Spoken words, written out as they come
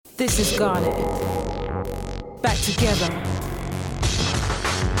This is Garnet. Back together.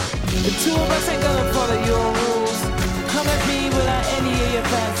 The two of us ain't gonna follow your rules. Come at me without any of your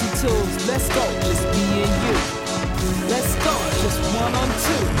fancy tools. Let's go, just me and you. Let's go, just one on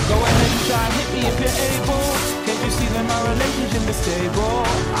two. Go ahead and try hit me if you're able. Can't you see that my relationship is stable?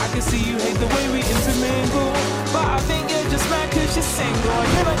 I can see you hate the way we intermingle, but I think you're just mad cause you're single.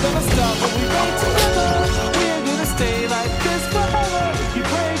 You're not gonna stop when we break together. We ain't gonna stay like this forever. If you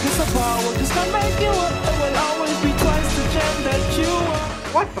break us apart, we're just gonna make you up. And we'll always be twice the gem that you are.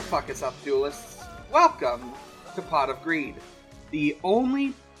 What the fuck is up, duelists? Welcome to Pot of Greed, the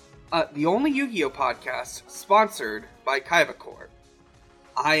only Yu-Gi-Oh podcast sponsored by Kaiba Corp.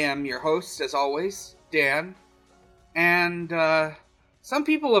 I am your host, as always, Dan, and some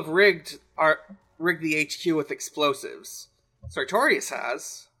people have rigged the HQ with explosives. Sartorius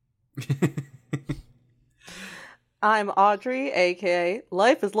has. I'm Audrey, aka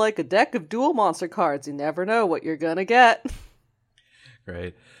Life is like a deck of dual monster cards. You never know what you're gonna get.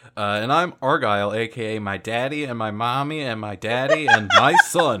 Great. And I'm Argyle, aka my daddy and my mommy and my daddy and my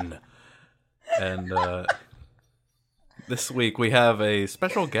son. And this week we have a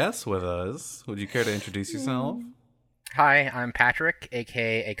special guest with us. Would you care to introduce yourself? Hi, I'm Patrick,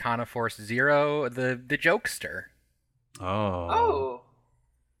 aka Econoforce Zero, the jokester. Oh.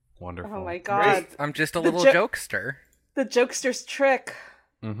 Wonderful. Oh my god. I'm just a little jokester. The jokester's trick.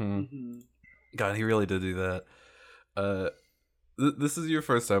 Mm-hmm. God, he really did do that. This is your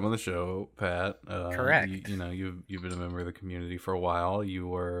first time on the show, Pat. Correct. You've been a member of the community for a while. You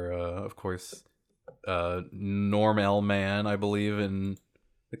were, of course, Norm L. Man, I believe, in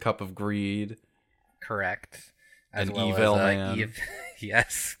the Cup of Greed. Correct. And well Eve L. Man.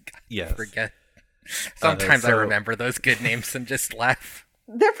 Yes. Yes. Forget. Sometimes I remember those good names and just laugh.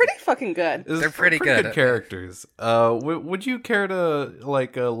 They're pretty fucking good. They're pretty good characters. Would you care to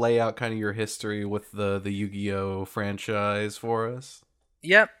lay out kind of your history with the Yu-Gi-Oh franchise for us?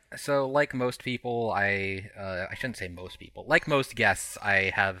 Yep. So like most people, I shouldn't say most people. Like most guests,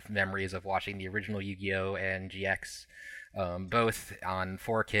 I have memories of watching the original Yu-Gi-Oh and GX, both on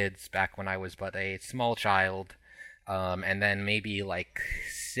 4Kids back when I was but a small child, and then maybe like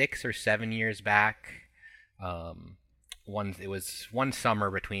 6 or 7 years back. It was one summer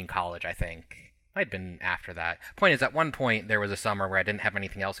between college, I think. Might have been after that. Point is, at one point, there was a summer where I didn't have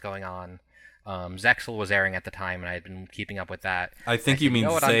anything else going on. Zexal was airing at the time, and I had been keeping up with that. I think you mean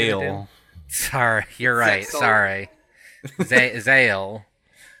Zale. Sorry, you're right. Zexal. Sorry. Zale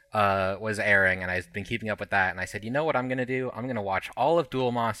was airing, and I've been keeping up with that, and I said, you know what I'm going to do? I'm going to watch all of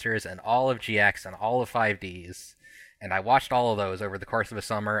Duel Monsters and all of GX and all of 5Ds. And I watched all of those over the course of a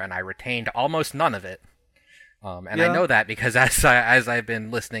summer, and I retained almost none of it. I know that because as I've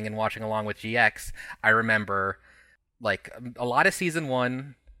been listening and watching along with GX, I remember like a lot of season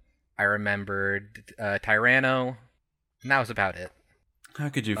 1. I remembered Tyranno, and that was about it. How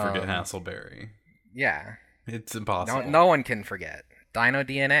could you forget Hasselberry? Yeah, it's impossible. No one can forget Dino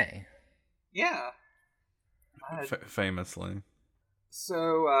DNA. Yeah. Famously.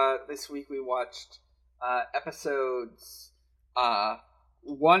 So, this week we watched episodes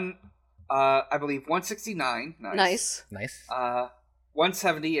 1... I believe 169. Nice.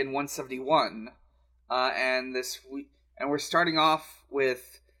 170 and 171. And we're starting off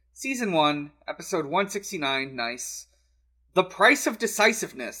with season 1, episode 169. Nice. The Price of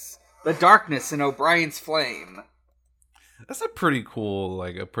Decisiveness: The Darkness in O'Brien's Flame. That's a pretty cool,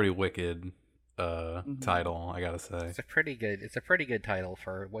 a pretty wicked title, I gotta say. It's a pretty good title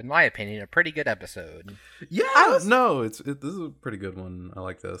for, in my opinion, a pretty good episode. Yeah, this is a pretty good one. I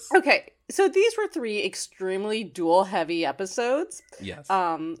like this. Okay, so these were 3 extremely duel-heavy episodes. Yes.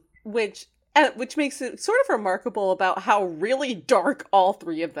 Which makes it sort of remarkable about how really dark all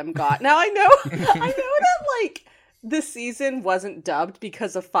 3 of them got. Now I know that this season wasn't dubbed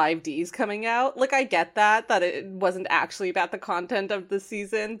because of 5Ds coming out. I get that it wasn't actually about the content of the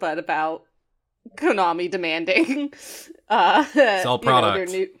season, but about Konami demanding sell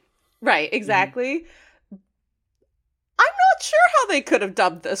products. Right, exactly. Mm-hmm. I'm not sure how they could have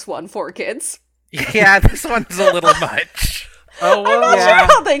dubbed this one 4Kids. Yeah, this one's a little much. Oh, well, I'm not sure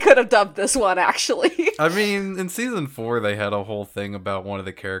how they could have dubbed this one, actually. I mean, in season 4, they had a whole thing about one of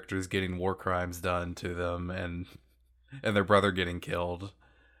the characters getting war crimes done to them and their brother getting killed.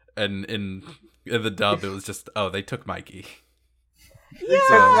 And in the dub, it was just, they took Mikey.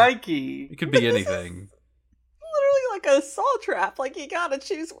 Yeah, Mikey. It could be anything. Literally like a saw trap. You gotta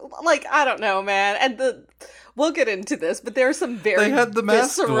choose. I don't know, man. And we'll get into this, but there are some very They had the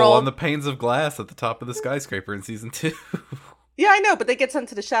mask visceral... duel on the panes of glass at the top of the skyscraper in season 2. Yeah, I know, but they get sent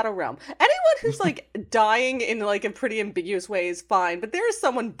to the Shadow Realm. Anyone who's, like, dying in, like, a pretty ambiguous way is fine, but there is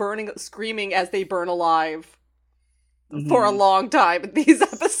someone screaming as they burn alive for a long time in these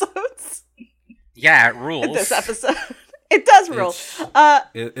episodes. Yeah, it rules. In this episode. It does rule.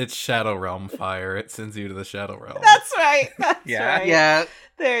 It's Shadow Realm fire. It sends you to the Shadow Realm. That's right. That's Yeah. right. Yeah.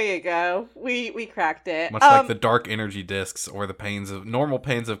 There you go. We cracked it. Much like the dark energy discs or the normal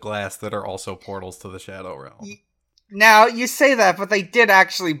panes of glass that are also portals to the Shadow Realm. Now, you say that, but they did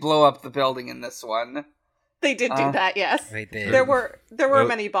actually blow up the building in this one. They did do that, yes. They did. There were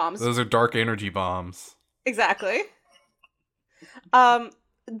many bombs. Those are dark energy bombs. Exactly.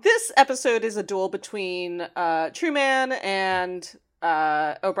 This episode is a duel between Truman and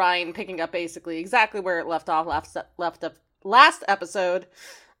O'Brien, picking up basically exactly where it left off last episode.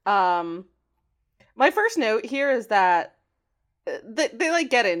 My first note here is that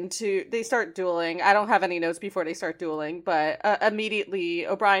they start dueling. I don't have any notes before they start dueling, but immediately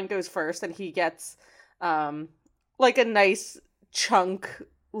O'Brien goes first and he gets like a nice chunk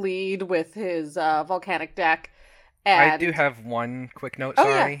lead with his volcanic deck. And I do have one quick note, Oh,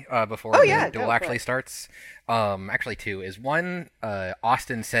 sorry, before Oh, the yeah, duel go for actually it. starts. Actually, two is one.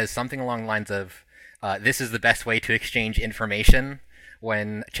 Austin says something along the lines of, "This is the best way to exchange information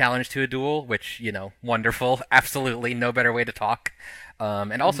when challenged to a duel," which, you know, wonderful. Absolutely no better way to talk.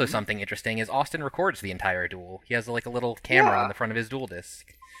 And also something interesting is Austin records the entire duel. He has like a little camera Yeah. on the front of his duel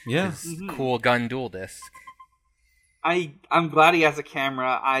disc. Yeah. His cool gun duel disc. I'm glad he has a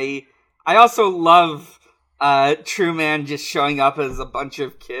camera. I also love Truman just showing up as a bunch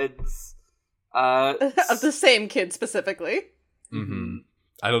of kids. of the same kid specifically. Mm-hmm.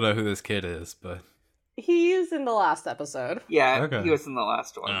 I don't know who this kid is, but... He's in the last episode. Yeah, Okay. he was in the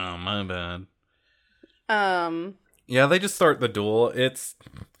last one. Oh, my bad. Um, Yeah, they just start the duel.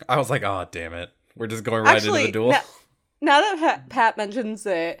 I was like, oh, damn it. We're just going right into the duel. Now that Pat mentions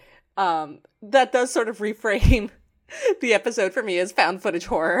it, that does sort of reframe the episode for me as found footage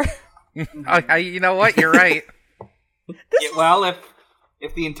horror. You know what? You're right. Yeah, well,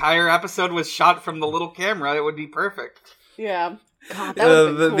 if the entire episode was shot from the little camera, it would be perfect. Yeah. God, that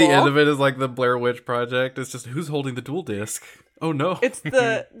would've been cool. The end of it is like the Blair Witch Project. It's just, who's holding the duel disc? Oh, no. It's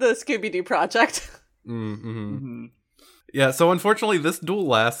the Scooby-Doo project. Mm-hmm. Yeah, so unfortunately, this duel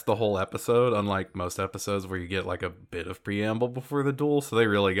lasts the whole episode, unlike most episodes where you get like a bit of preamble before the duel, so they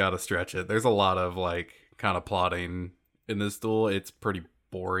really gotta stretch it. There's a lot of like kind of plotting in this duel. It's pretty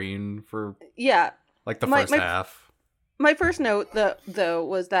boring for Yeah. like the My- first my- half. My first note, though,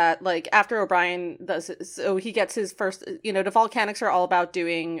 was that, like, after O'Brien does it, so he gets his first, you know, the Volcanics are all about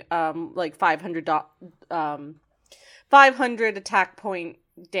doing, like, 500 attack point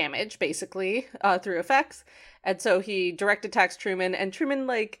damage, basically, through effects. And so he direct attacks Truman, and Truman,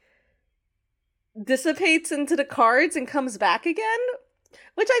 like, dissipates into the cards and comes back again,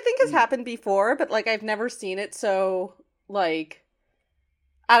 which I think has happened before, but, like, I've never seen it so, like,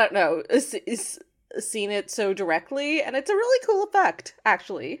 I don't know, seen it so directly, and it's a really cool effect,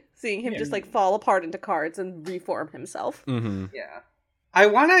 actually, seeing him just like fall apart into cards and reform himself. Mm-hmm. Yeah. I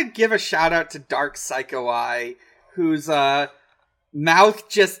want to give a shout out to Dark Psycho Eye, whose mouth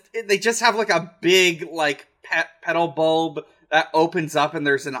they just have like a big like petal bulb that opens up and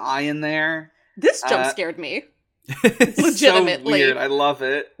there's an eye in there. This jump scared me. It's Legitimately. so weird. I love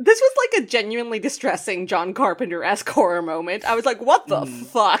it. This was like a genuinely distressing John Carpenter-esque horror moment. I was like, what the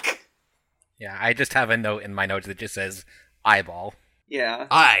fuck? Yeah, I just have a note in my notes that just says eyeball. Yeah.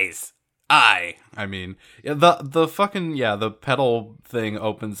 Eyes. Eye. I mean, yeah, the petal thing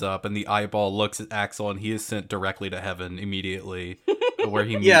opens up and the eyeball looks at Axel and he is sent directly to heaven immediately, where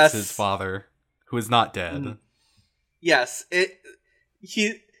he meets Yes. his father, who is not dead. Yes.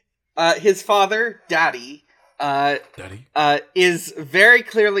 His father, Daddy, Daddy? is very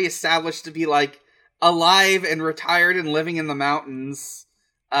clearly established to be like alive and retired and living in the mountains.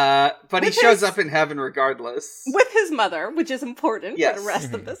 But he With shows his- up in heaven regardless. With his mother, which is important Yes. for the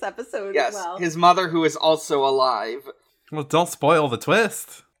rest of this episode Yes, as well. his mother who is also alive. Well, don't spoil the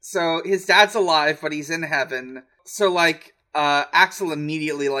twist. So his dad's alive, but he's in heaven. So like, Axel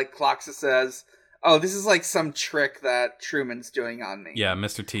immediately like clocks and says, "Oh, this is like some trick that Truman's doing on me." Yeah,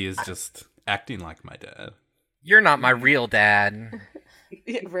 Mr. T is just acting like my dad. You're not my real dad.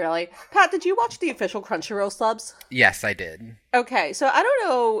 Yeah, really. Pat, did you watch the official Crunchyroll subs? Yes, I did. Okay, so I don't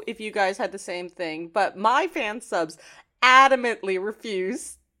know if you guys had the same thing, but my fan subs adamantly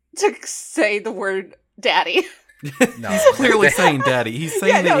refuse to say the word daddy. No, He's clearly saying daddy. He's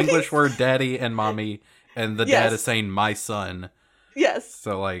saying Yeah, no, the English he's- word daddy and mommy, and the dad Yes. is saying my son. Yes.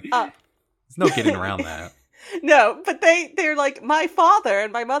 So, like, Uh, there's no getting around that. No, but they're like, my father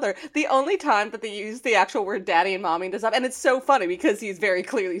and my mother. The only time that they use the actual word daddy and mommy and stuff, and it's so funny because he's very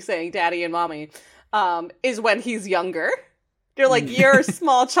clearly saying daddy and mommy, is when he's younger. They're like, you're a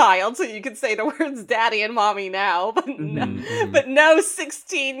small child, so you can say the words daddy and mommy now, but no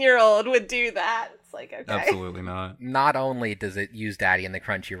 16-year-old would do that. It's like, okay. Absolutely not. Not only does it use daddy in the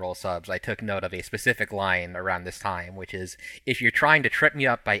Crunchyroll subs, I took note of a specific line around this time, which is, if you're trying to trip me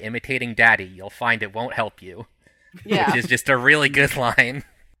up by imitating daddy, you'll find it won't help you. Yeah. Which is just a really good line.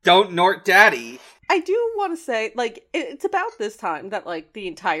 Don't Nort Daddy. I do want to say, like, it's about this time that, like, the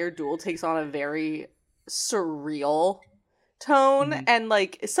entire duel takes on a very surreal tone, and,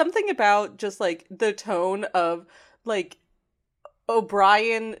 like, something about just, like, the tone of, like,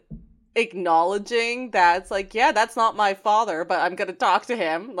 O'Brien acknowledging that it's like, yeah, that's not my father, but I'm gonna talk to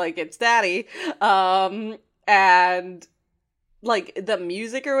him, like, it's daddy, and, like, the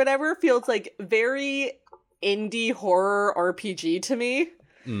music or whatever feels, like, very indie horror RPG to me.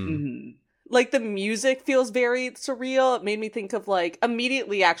 Like, the music feels very surreal. It made me think of, like,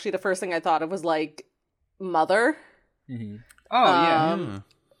 immediately, actually, the first thing I thought of was, like, Mother. Oh,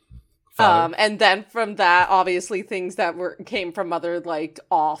 Father. And then from that, obviously, things that came from Mother, like,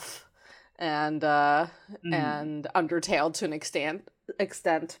 Off and Undertale to an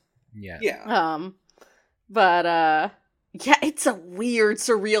extent. Yeah. yeah. But, yeah, it's a weird,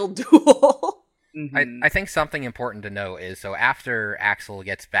 surreal duel. I think something important to note is, so after Axel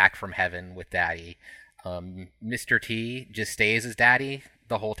gets back from heaven with Daddy, Mr. T just stays as Daddy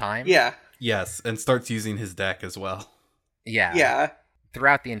the whole time. Yeah. Yes, and starts using his deck as well. Yeah. Yeah.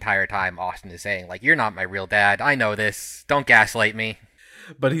 Throughout the entire time, Austin is saying, like, you're not my real dad. I know this. Don't gaslight me.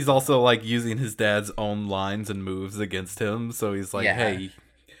 But he's also, like, using his dad's own lines and moves against him, so he's like, Yeah. hey,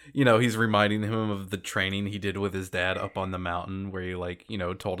 you know, he's reminding him of the training he did with his dad up on the mountain, where he, like, you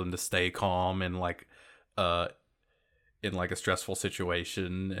know, told him to stay calm and, like, in, like, a stressful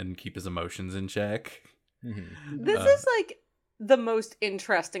situation and keep his emotions in check. This is, like, the most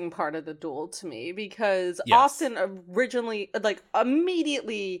interesting part of the duel to me, because Yes. Austin originally, like,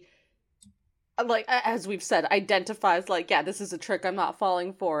 immediately, like, as we've said, identifies, like, yeah, this is a trick, I'm not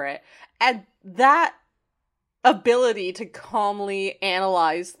falling for it. And that ability to calmly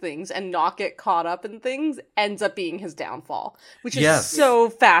analyze things and not get caught up in things ends up being his downfall, which is Yes. so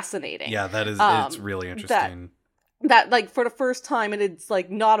fascinating. Yeah, that is, it's really interesting. That, like, for the first time, and it's,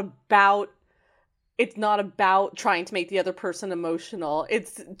 like, not about trying to make the other person emotional.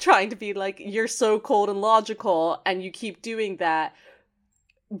 It's trying to be like, you're so cold and logical, and you keep doing that,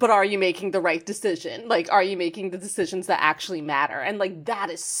 but are you making the right decision? Like, are you making the decisions that actually matter? And, like, that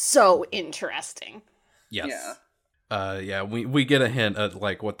is so interesting. Yes. Yeah. We get a hint at,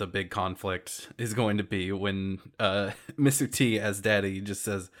 like, what the big conflict is going to be when Mr. T as Daddy just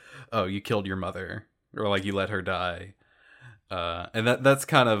says, oh, you killed your mother, or, like, you let her die. And that's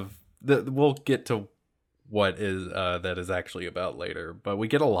kind of, we'll get to what is that is actually about later, but we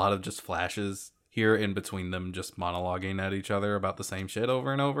get a lot of just flashes here in between them just monologuing at each other about the same shit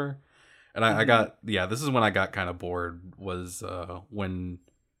over and over. And I got, this is when I got kind of bored, was when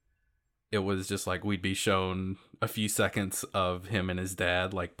it was just like we'd be shown a few seconds of him and his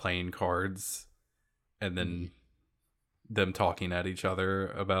dad, like, playing cards, and then them talking at each other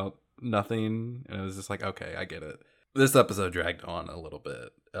about nothing, and it was just like, okay, I get it. This episode dragged on a little bit.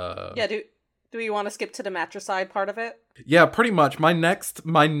 Yeah, do we want to skip to the matricide part of it? Yeah, pretty much. My next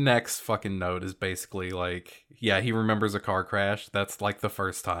fucking note is basically like, yeah, he remembers a car crash. That's, like, the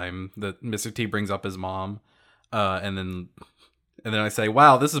first time that Mr. T brings up his mom, and then I say,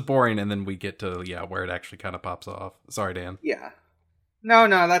 wow, this is boring, and then we get to where it actually kind of pops off. Sorry, Dan. Yeah. No,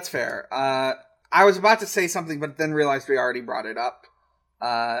 that's fair. I was about to say something, but then realized we already brought it up.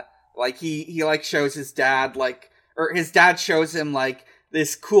 Like, he like shows his dad, like, or his dad shows him, like,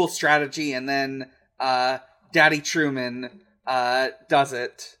 this cool strategy, and then Daddy Truman does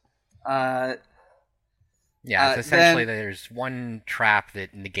it. Yeah, it's essentially there's one trap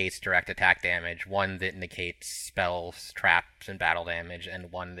that negates direct attack damage, one that negates spells, traps, and battle damage,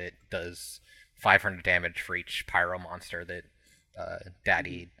 and one that does 500 damage for each pyro monster that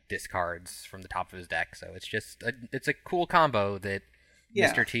Daddy discards from the top of his deck. So it's just it's a cool combo that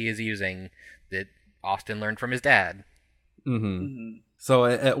Mr. T is using that Austin learned from his dad. So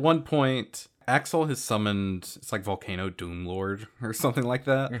at one point, Axel has summoned, it's like Volcano Doomlord or something like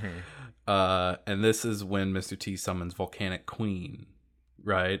that. And this is when Mr. T summons Volcanic Queen,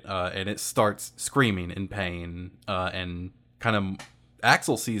 right? And it starts screaming in pain, and kind of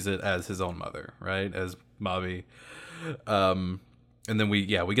Axel sees it as his own mother, right? As Bobby. And then we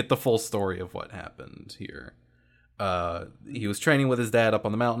get the full story of what happened here. He was training with his dad up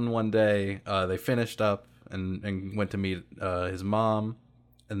on the mountain one day. They finished up, and went to meet his mom.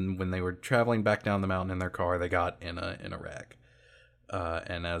 And when they were traveling back down the mountain in their car, they got in a wreck.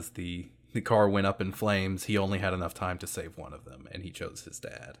 And as the car went up in flames, he only had enough time to save one of them, and he chose his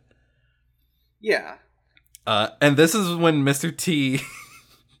dad. Yeah. And this is when Mr. T...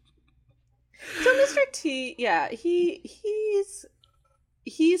 So Mr. T, yeah, he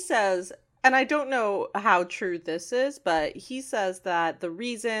says, and I don't know how true this is, but he says that the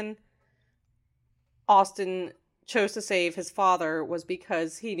reason Austin chose to save his father was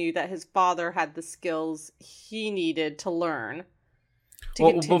because he knew that his father had the skills he needed to learn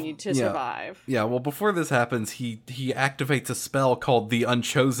to continue to survive. Yeah, well, before this happens, he activates a spell called the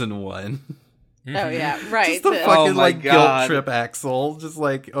Unchosen One. Oh, yeah, right. Just the fucking, guilt trip Axel. Just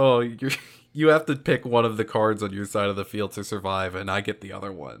like, oh, you have to pick one of the cards on your side of the field to survive, and I get the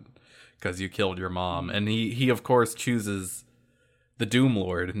other one because you killed your mom. And he of course chooses the Doom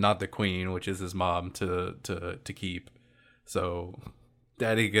Lord, not the Queen, which is his mom, to keep. So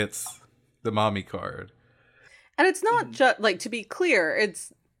Daddy gets the mommy card. And it's not just, like, to be clear,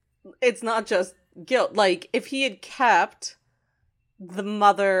 it's not just guilt. Like, if he had kept the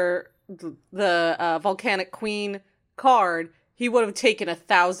mother, the Volcanic Queen card, he would have taken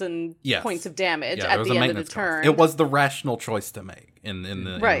 1,000 points of damage at the end of the turn. It was the rational choice to make in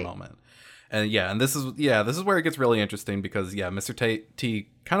the moment. And this is where it gets really interesting because Mr. T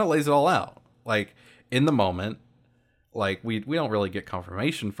kind of lays it all out. Like, in the moment, like, we don't really get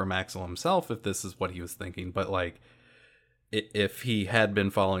confirmation from Axel himself if this is what he was thinking, but like, if he had been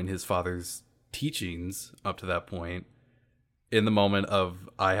following his father's teachings up to that point, in the moment of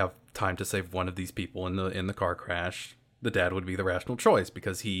I have time to save one of these people in the car crash, the dad would be the rational choice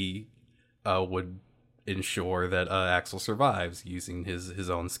because he would ensure that Axel survives using his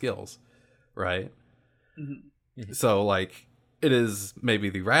own skills, right? Mm-hmm. So, like, it is maybe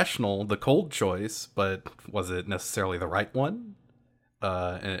the cold choice, but was it necessarily the right one?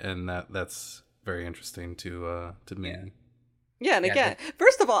 And that's very interesting to me. Yeah, and again,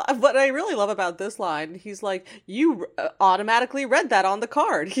 first of all, what I really love about this line, he's like, you automatically read that on the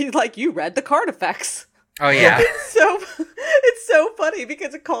card. He's like, you read the card effects. Oh, yeah. It's so funny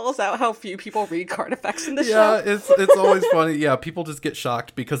because it calls out how few people read card effects in the show. Yeah, it's always funny. Yeah, people just get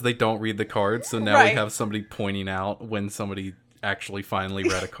shocked because they don't read the cards. So now we have somebody pointing out when somebody actually finally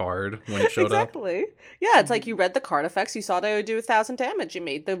read a card when it showed up. Exactly. Yeah, it's like you read the card effects, you saw that it would do 1,000 damage, you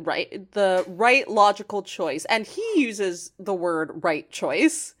made the right logical choice. And he uses the word right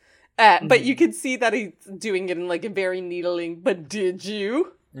choice, but you can see that he's doing it in like a very needling, but did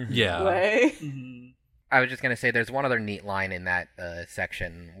you? Yeah. way. I was just going to say there's one other neat line in that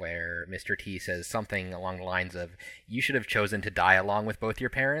section where Mr. T says something along the lines of, you should have chosen to die along with both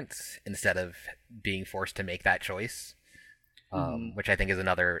your parents instead of being forced to make that choice. Which I think is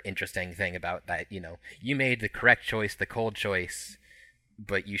another interesting thing about that, you made the correct choice, the cold choice,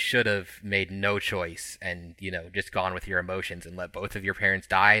 but you should have made no choice and, just gone with your emotions and let both of your parents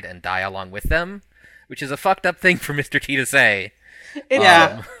die and die along with them, which is a fucked up thing for Mr. T to say.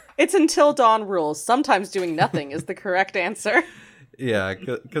 It's until dawn rules. Sometimes doing nothing is the correct answer. Yeah,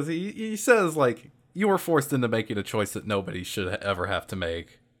 because he says, like, you were forced into making a choice that nobody should ever have to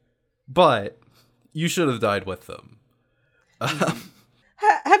make, but you should have died with them.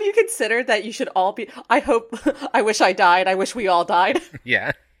 Have you considered that you should all be... I wish I died. I wish we all died.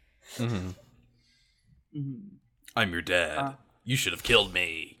 Yeah. I'm your dad. You should have killed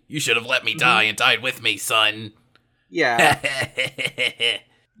me. You should have let me die and died with me, son. Yeah.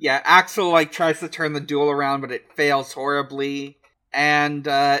 Yeah, Axel, like, tries to turn the duel around, but it fails horribly. And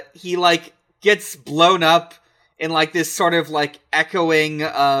he, like, gets blown up in, like, this sort of, like, echoing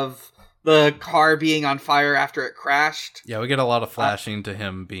of the car being on fire after it crashed. Yeah, we get a lot of flashing to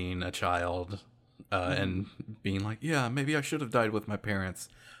him being a child and being like, yeah, maybe I should have died with my parents.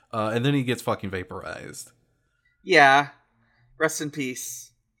 And then he gets fucking vaporized. Yeah. Rest in peace.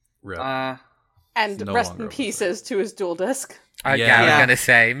 Rip. And no rest in pieces to his dual disc. I was going to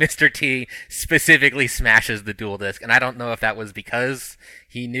say, Mr. T specifically smashes the dual disc, and I don't know if that was because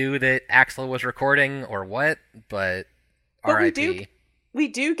he knew that Axel was recording or what, but R.I.P. We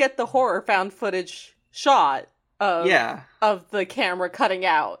do get the horror found footage shot of the camera cutting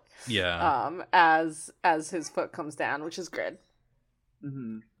out. Yeah. As his foot comes down, which is good.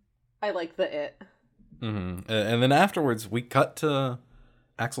 Mm-hmm. I like the it. Mm-hmm. And then afterwards, we cut to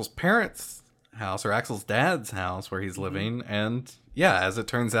Axel's parents' house, or Axel's dad's house, where he's living, and as it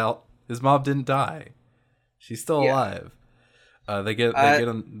turns out, his mom didn't die. She's still alive.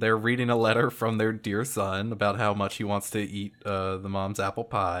 They're reading a letter from their dear son about how much he wants to eat the mom's apple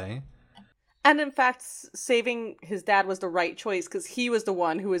pie. And in fact, saving his dad was the right choice because he was the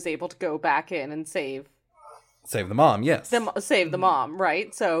one who was able to go back in and save Save the mom, yes. Save the mom,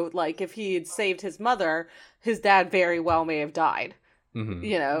 right? So, like, if he had saved his mother, his dad very well may have died. Mhm.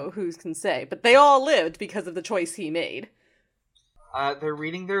 You know, who can say? But they all lived because of the choice he made. They're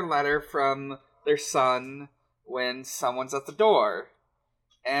reading their letter from their son when someone's at the door.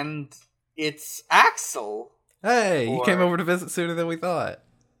 And it's Axel. Hey, he came Or- over to visit sooner than we thought.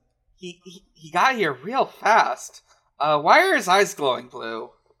 He got here real fast. Why are his eyes glowing blue?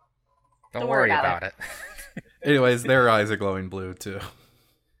 Don't worry about about it. Anyways, their eyes are glowing blue, too.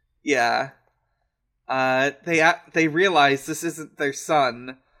 Yeah. They realize this isn't their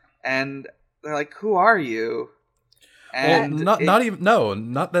son, and they're like, "Who are you?" And not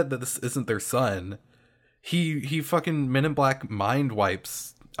that this isn't their son. He fucking Men in Black mind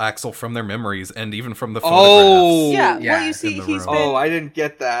wipes Axel from their memories and even from the photographs. Oh, Yeah, Yeah, well, you see, in the he's room. been... Oh, I didn't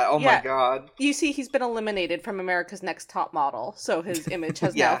get that. Oh Yeah. my god. You see, he's been eliminated from America's Next Top Model, so his image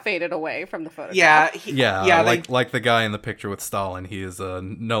has Yeah. now faded away from the photograph. Yeah, Yeah, they- like the guy in the picture with Stalin, he is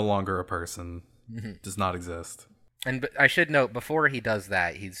no longer a person. Mhm. Does not exist. And I should note, before he does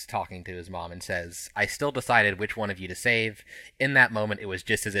that, he's talking to his mom and says, "I still decided which one of you to save. In that moment, it was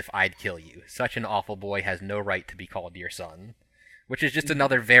just as if I'd kill you. Such an awful boy has no right to be called your son." Which is just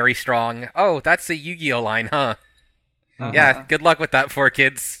another very strong, oh, that's a Yu-Gi-Oh line, huh? Uh-huh. Yeah, good luck with that, 4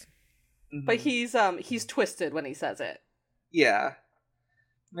 kids. But he's twisted when he says it. Yeah.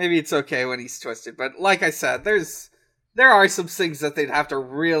 Maybe it's okay when he's twisted, but like I said, there are some things that they'd have to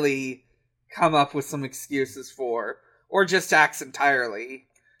really come up with some excuses for, or just axe entirely.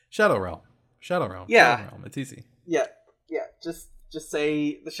 Shadow Realm. Yeah. Shadow Realm. It's easy. Yeah, just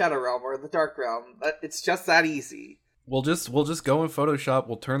say the Shadow Realm or the Dark Realm. It's just that easy. We'll just go in Photoshop.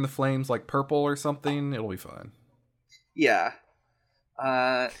 We'll turn the flames like purple or something. It'll be fine. Yeah.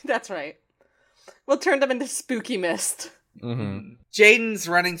 That's right. We'll turn them into spooky mist. Mm-hmm. Jaden's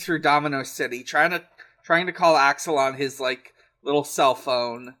running through Domino City, trying to call Axel on his like little cell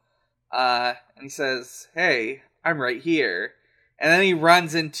phone. And he says, "Hey, I'm right here." And then he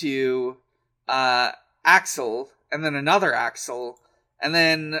runs into Axel, and then another Axel, and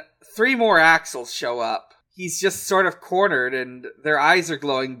then 3 more Axels show up. He's just sort of cornered, and their eyes are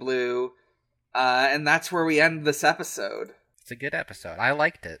glowing blue. And that's where we end this episode. It's a good episode. I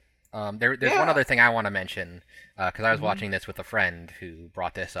liked it. There's Yeah. one other thing I want to mention, because I was watching this with a friend who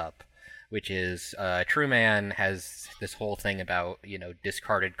brought this up, which is True Man has this whole thing about,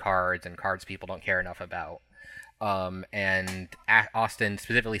 discarded cards and cards people don't care enough about. And Austin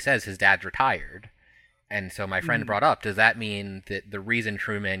specifically says his dad's retired. And so my friend brought up, does that mean that the reason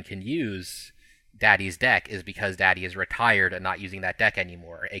True Man can use Daddy's deck is because Daddy is retired and not using that deck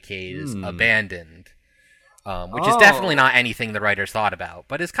anymore, aka is abandoned? Which is definitely not anything the writers thought about,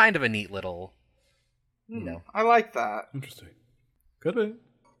 but is kind of a neat little, I like that. Interesting. Could be.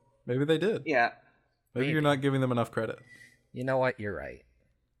 Maybe they did. Yeah. Maybe you're not giving them enough credit. You know what? You're right.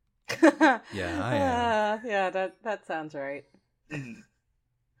 Yeah, I am. Yeah, that sounds right.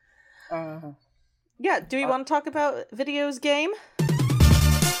 Uh, Yeah, do we want to talk about Video's game?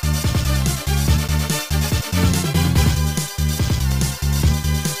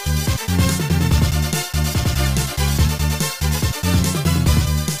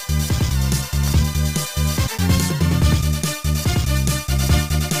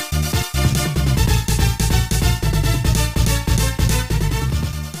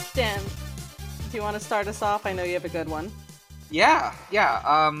 Dan, do you want to start us off? I know you have a good one. Yeah.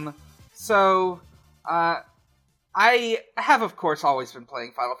 I have, of course, always been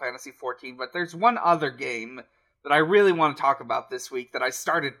playing Final Fantasy XIV, but there's one other game that I really want to talk about this week that I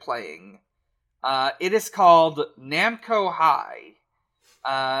started playing. It is called Namco High.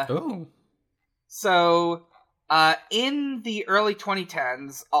 Oh. So, in the early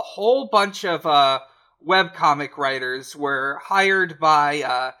 2010s, a whole bunch of webcomic writers were hired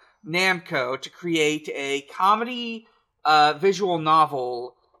by Namco to create a comedy visual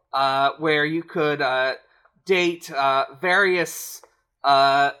novel where you could date various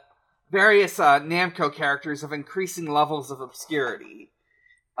Namco characters of increasing levels of obscurity.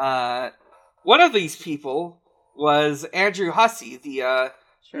 One of these people was Andrew Hussey, the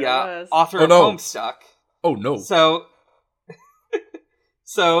Sure was. author Oh, of no. Homestuck. Oh, no. So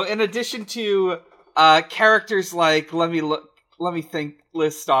in addition to characters like, let me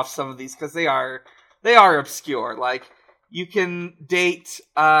list off some of these because they are obscure. Like, you can date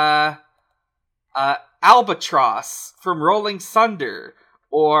Albatross from Rolling Thunder,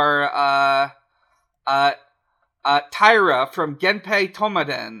 or Tyra from Genpei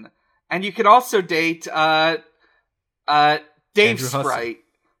Tomaden, and you can also date Dave Andrew Hussey. Sprite.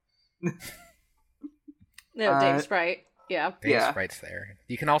 No, Dave Sprite. Yeah. Dave Yeah. Sprite's there.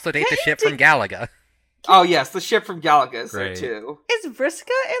 You can also date the ship from Galaga. Oh yes, the ship from Galaga is there Great. too. Is Vriska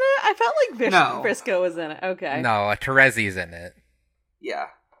in it? I felt like No. Vriska was in it. Okay. No, Terezi's in it. Yeah.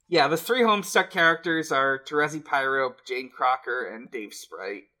 Yeah, the three Homestuck characters are Terezi Pyrope, Jane Crocker, and Dave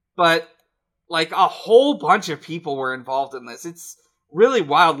Sprite. But, like, a whole bunch of people were involved in this. It's really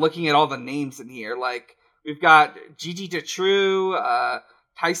wild looking at all the names in here. Like, we've got Gigi DeTrue,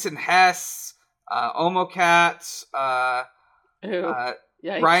 Tyson Hess, Omocat, Ooh,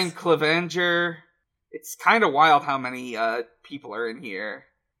 yikes. Brian Clevenger. It's kind of wild how many people are in here.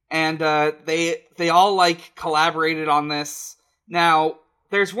 And they all, like, collaborated on this. Now,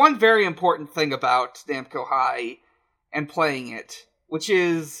 there's one very important thing about Namco High and playing it, which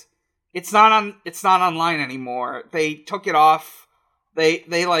is it's not online anymore. They took it off. They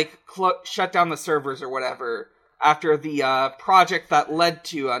shut down the servers or whatever after the project that led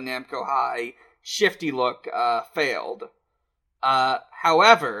to Namco High, Shifty Look, failed.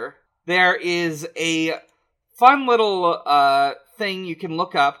 However, there is a fun little thing you can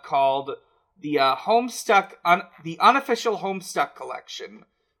look up called the the unofficial Homestuck collection,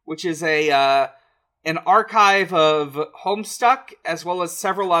 which is an archive of Homestuck as well as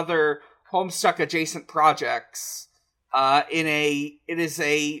several other Homestuck adjacent projects. It is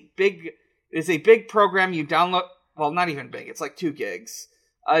a big program you download. Well, not even big. It's like 2 gigs.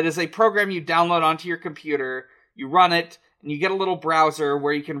 It is a program you download onto your computer. You run it, and you get a little browser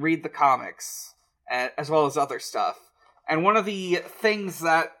where you can read the comics as well as other stuff. And one of the things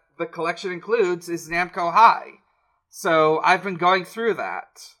that the collection includes is Namco High. So I've been going through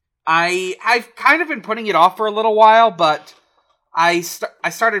that. I've kind of been putting it off for a little while, but I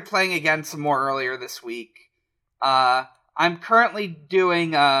started playing again some more earlier this week. I'm currently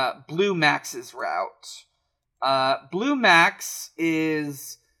doing Blue Max's route. Blue Max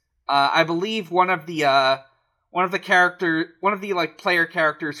is, I believe, one of the like player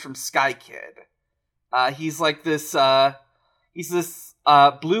characters from Sky Kid. He's like this. He's this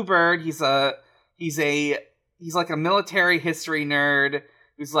Bluebird. He's like a military history nerd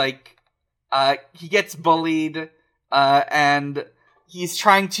who's like he gets bullied and he's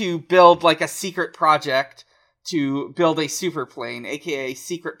trying to build like a secret project to build a superplane, aka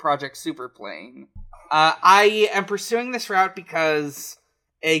Secret Project Superplane. I am pursuing this route because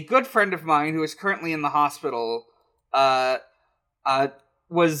a good friend of mine who is currently in the hospital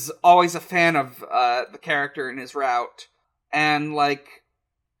was always a fan of the character in his route, and like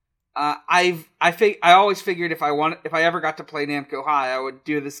I always figured if I ever got to play Namco High, I would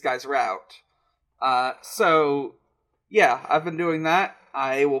do this guy's route. So yeah, I've been doing that.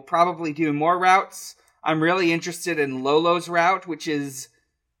 I will probably do more routes. I'm really interested in Lolo's route, which is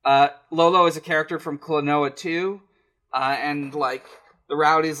Lolo is a character from Klonoa 2, and like the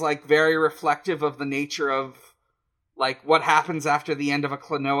route is like very reflective of the nature of like what happens after the end of a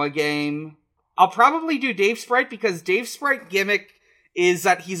Klonoa game. I'll probably do Dave Sprite because Dave Sprite gimmick is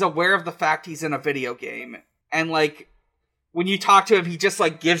that he's aware of the fact he's in a video game, and like when you talk to him, he just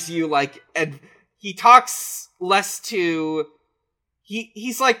like gives you like he talks less to.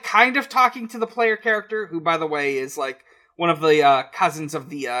 He's like kind of talking to the player character, who, by the way, is like one of the cousins of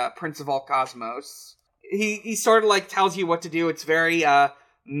the Prince of All Cosmos. He sort of like tells you what to do. It's very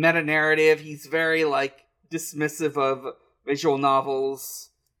meta-narrative. He's very like dismissive of visual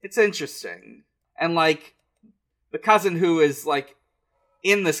novels. It's interesting. And like the cousin who is like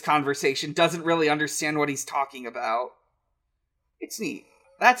in this conversation doesn't really understand what he's talking about. It's neat.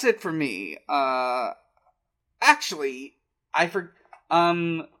 That's it for me. Actually, Patrick,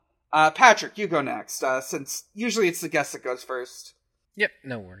 you go next, since usually it's the guest that goes first. Yep,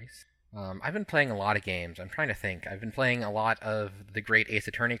 no worries. I've been playing a lot of games. I'm trying to think. I've been playing a lot of the Great Ace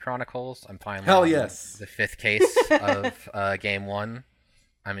Attorney Chronicles. I'm finally Hell on yes. the 5th case of Game 1.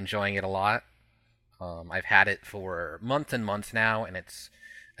 I'm enjoying it a lot. I've had it for months and months now, and it's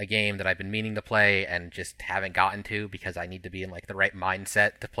a game that I've been meaning to play and just haven't gotten to because I need to be in like the right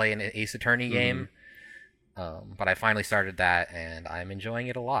mindset to play an Ace Attorney game. But I finally started that, and I'm enjoying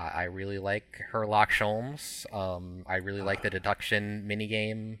it a lot. I really like Herlock Sholmes. I really like the deduction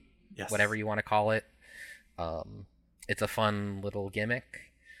minigame, whatever you want to call it. It's a fun little gimmick.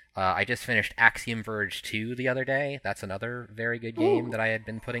 I just finished Axiom Verge 2 the other day. That's another very good game that I had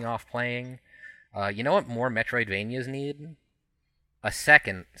been putting off playing. You know what more Metroidvanias need? A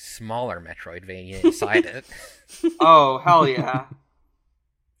second, smaller Metroidvania inside it. Oh, hell yeah.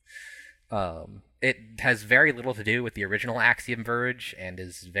 It has very little to do with the original Axiom Verge and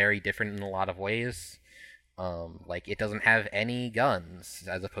is very different in a lot of ways. Like, it doesn't have any guns,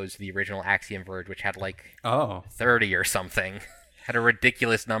 as opposed to the original Axiom Verge, which had, like, 30 or something. Had a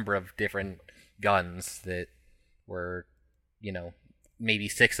ridiculous number of different guns that were, maybe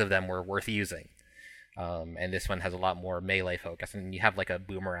 6 of them were worth using. And this one has a lot more melee focus, and you have like a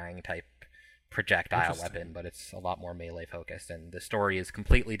boomerang type projectile weapon, but it's a lot more melee focused, and the story is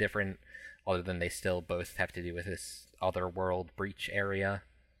completely different, other than they still both have to do with this other world breach area.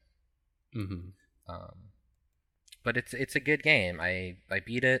 But it's a good game. I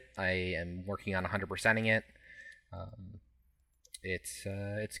beat it. I am working on 100%ing it. It's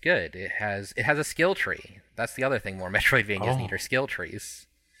good. It has a skill tree. That's the other thing more Metroidvanias need are skill trees.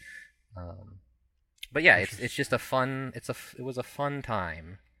 But yeah, it's just a fun. It was a fun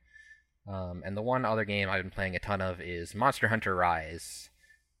time. And the one other game I've been playing a ton of is Monster Hunter Rise.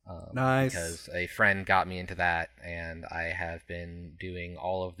 Nice. Because a friend got me into that, and I have been doing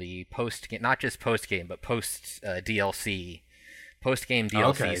all of the post-game, not just post-game, but DLC, post-game DLC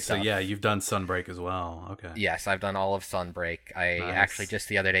okay, stuff. so yeah, you've done Sunbreak as well. Okay. Yes, I've done all of Sunbreak. I actually just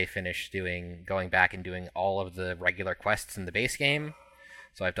the other day finished going back and doing all of the regular quests in the base game.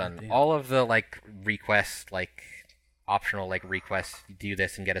 So I've done all of the optional requests, do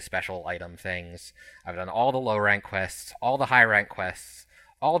this and get a special item things. I've done all the low rank quests, all the high rank quests,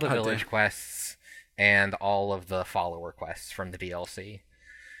 all the village quests, and all of the follower quests from the DLC.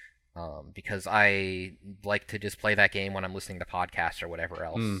 Because I like to just play that game when I'm listening to podcasts or whatever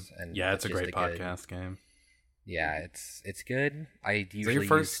else. And yeah, it's a great podcast game. Yeah, it's good. I usually Is that your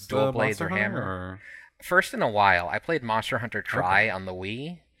first use dual blades Monster or Hunter, hammer. or? First in a while. I played Monster Hunter Tri on the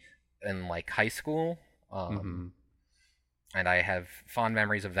Wii in high school. And I have fond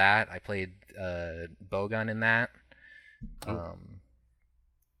memories of that. I played Bowgun in that,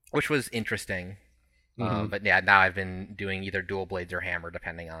 which was interesting. But yeah, now I've been doing either dual blades or hammer,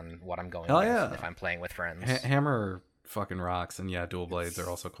 depending on what I'm going with, and if I'm playing with friends. Hammer fucking rocks, and yeah, dual blades are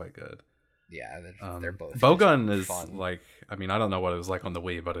also quite good. Yeah, they're both. Bowgun is fun. I don't know what it was like on the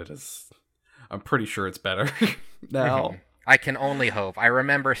Wii, but it is. I'm pretty sure it's better now. I can only hope. I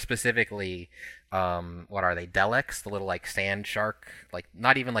remember specifically, what are they? Delex, the little sand shark,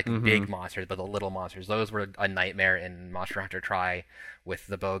 not even big monsters, but the little monsters. Those were a nightmare in Monster Hunter Tri with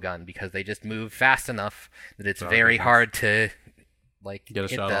the bowgun, because they just move fast enough that it's very hard to get a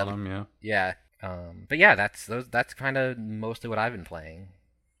hit shot them. on them. Yeah. But yeah, that's kind of mostly what I've been playing.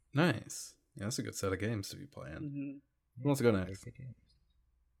 Nice. Yeah, that's a good set of games to be playing. Who wants to go next?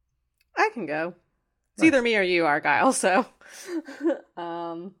 I can go. It's either me or you, Argyle, so.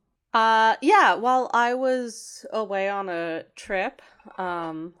 Yeah, while I was away on a trip,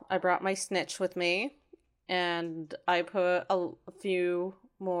 I brought my Snitch with me, and I put a few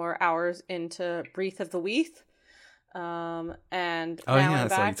more hours into Breath of the Weath. And now I'm I saw you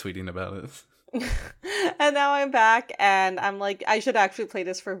back. tweeting about it. And now I'm back, and I'm like, I should actually play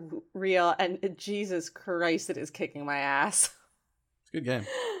this for real, and Jesus Christ, it is kicking my ass. It's a good game.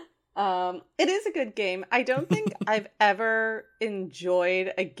 It is a good game. I don't think I've ever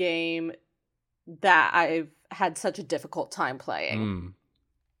enjoyed a game that I've had such a difficult time playing.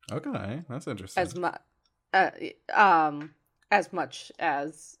 Okay, that's interesting. As much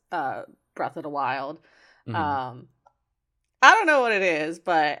as Breath of the Wild. I don't know what it is,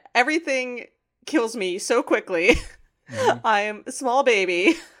 but everything kills me so quickly. I am a small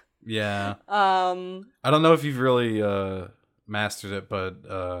baby. Yeah. I don't know if you've really mastered it, but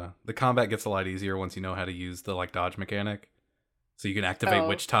the combat gets a lot easier once you know how to use the dodge mechanic. So you can activate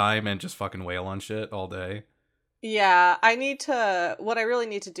Witch Time and just fucking wail on shit all day. Yeah, what I really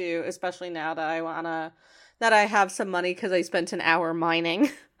need to do, especially now that that I have some money because I spent an hour mining.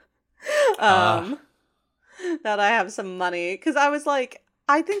 That I have some money, because I was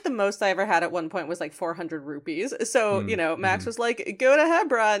I think the most I ever had at one point was 400 rupees. So, Max was like, go to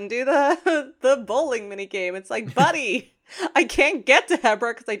Hebra and do the bowling mini game. It's like, buddy, I can't get to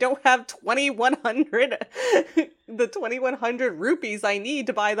Hebra because I don't have 2,100 rupees I need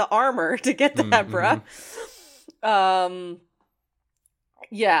to buy the armor to get to Hebra.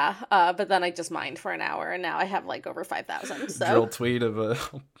 Yeah, but then I just mined for an hour, and now I have over 5,000. So drill tweet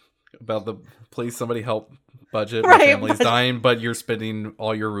about please somebody help budget. My family's dying, but you're spending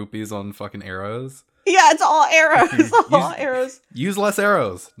all your rupees on fucking arrows. Yeah, it's all arrows. Arrows. Use less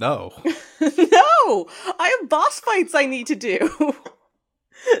arrows. No. No! I have boss fights I need to do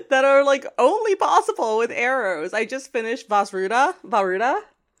that are only possible with arrows. I just finished Varuda.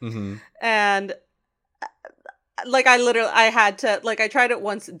 And I had to, I tried it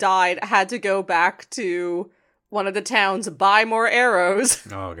once, died, I had to go back to one of the towns, buy more arrows.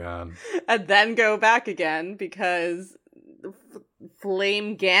 Oh, God. And then go back again, because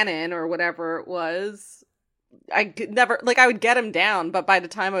Flame Ganon, or whatever it was, I could never, I would get him down, but by the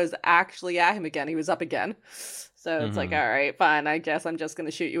time I was actually at him again, he was up again. So it's all right, fine, I guess I'm just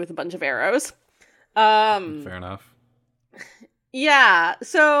gonna shoot you with a bunch of arrows. Fair enough. Yeah,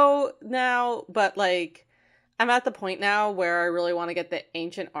 so now, but like, I'm at the point now where I really want to get the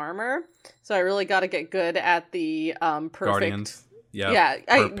ancient armor. So I really got to get good at the perfect. Guardians. Yeah. Yeah,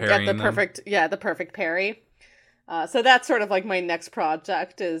 I get the parrying them. perfect. Yeah, the perfect parry. So that's sort of like my next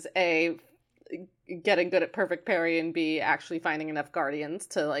project is A, getting good at perfect parry, and B, actually finding enough guardians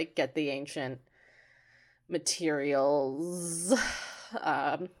to like get the ancient materials.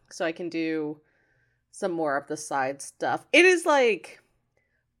 So I can do some more of the side stuff. It is like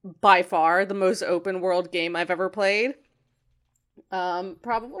by far the most open world game I've ever played.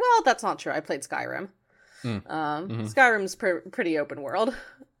 Probably, well, that's not true. I played Skyrim. Skyrim's pretty open world.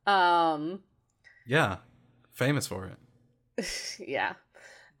 Yeah, famous for it. Yeah.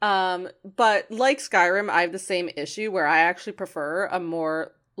 But like Skyrim, I have the same issue where I actually prefer a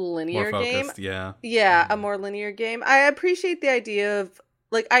more linear More game. focused, yeah. Yeah, a more linear game. I appreciate the idea of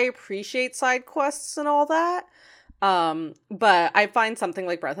like I appreciate side quests and all that. But I find something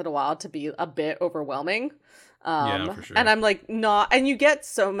like Breath of the Wild to be a bit overwhelming. Yeah, for sure. And I'm like not, and you get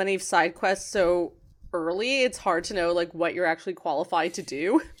so many side quests so early, it's hard to know like what you're actually qualified to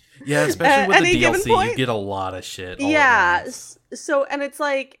do. Yeah, especially with any the given DLC, point. you get a lot of shit. all at Yeah. once. So, and it's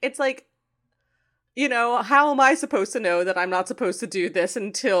like, you know, how am I supposed to know that I'm not supposed to do this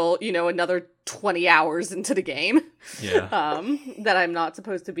until, you know, another 20 hours into the game? Yeah. That I'm not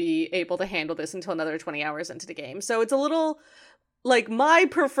supposed to be able to handle this until another 20 hours into the game. So it's a little, like, my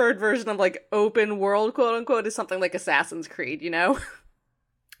preferred version of, like, open world, quote unquote, is something like Assassin's Creed, you know?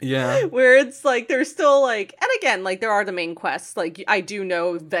 Yeah. Where it's like, there's still, like, and again, like, there are the main quests. Like, I do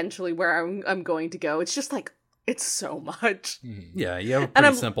know eventually where I'm going to go. It's just, like, it's so much. Yeah, you have a And pretty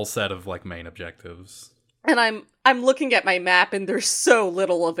I'm- simple set of like main objectives. And I'm looking at my map and there's so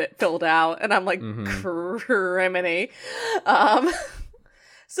little of it filled out, and I'm like, criminy.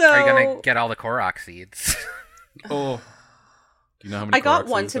 So Are you gonna get all the Korok seeds? Oh. Do you know how many I got Koroks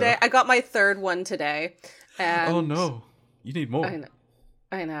one is, today. though? I got my third one today. And Oh no. You need more.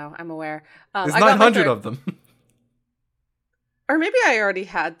 I know, I'm aware. There's I got my 900 third- of them. Or maybe I already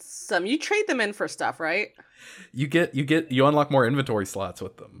had some. You trade them in for stuff, right? You unlock more inventory slots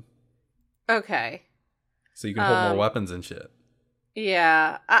with them. Okay. So you can hold more weapons and shit.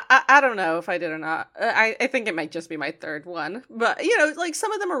 Yeah, I don't know if I did or not. I think it might just be my third one. But, you know, like,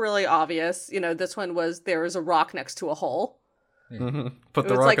 some of them are really obvious. You know, this one was, there was a rock next to a hole. Put It the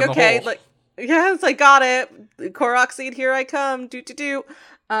was rock like, in the okay, hole. like, yeah, it's like, got it. Korok seed, here I come. Do.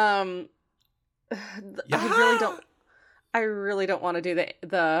 I really don't want to do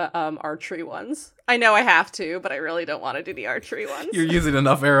the archery ones. I know I have to, but I really don't want to do the archery ones. You're using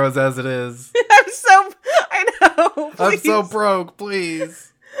enough arrows as it is. I know. I'm so please. broke,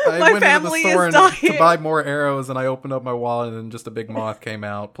 please. I My went into the family store is to dying. buy more arrows, and I opened up my wallet, and just a big moth came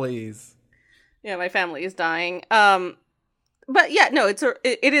out. Please. Yeah, my family is dying. But yeah, no,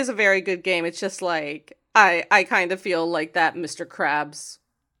 it is a very good game. It's just like I kind of feel like that Mr. Krabs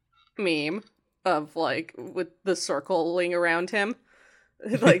meme of like with the circling around him,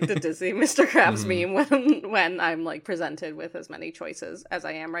 like the Disney Mr. Krabs meme when I'm like presented with as many choices as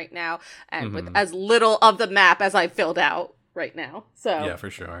I am right now, and with as little of the map as I filled out right now. So Yeah, for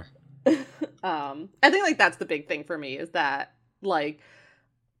sure. I think like that's the big thing for me is that like,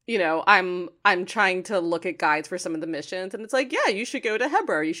 you know, I'm trying to look at guides for some of the missions, and it's like, yeah, you should go to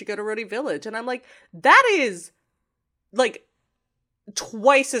Heber, you should go to Rhodey Village, and I'm like, that is like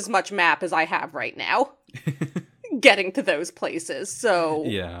twice as much map as I have right now getting to those places. So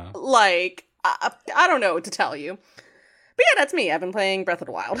Yeah. like I don't know what to tell you, but yeah, that's me. I've been playing Breath of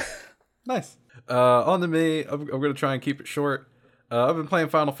the Wild. Nice. On to me. I'm going to try and keep it short. I've been playing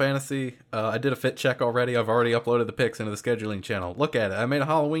Final Fantasy. I did a fit check already. I've already uploaded the pics into the scheduling channel. Look at it. I made a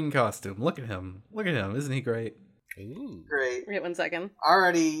Halloween costume. Look at him. Look at him. Isn't he great? Ooh. Great. Wait 1 second.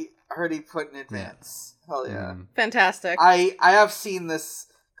 Already put in advance. Hell yeah. Fantastic. I have seen this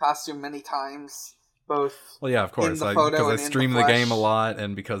costume many times, both Well, yeah, of course. the photo Because I and in the stream the flesh. game a lot,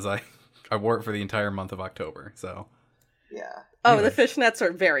 and because I wore it for the entire month of October. So, yeah. Oh, anyway. the fishnets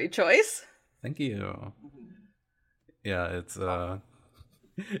are very choice. thank you. Yeah,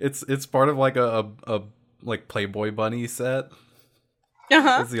 it's part of like a like Playboy bunny set.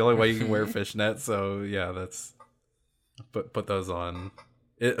 Uh-huh. It's the only way you can wear fishnets. So yeah, that's put those on.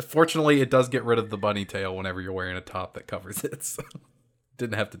 Fortunately, it does get rid of the bunny tail whenever you're wearing a top that covers it. So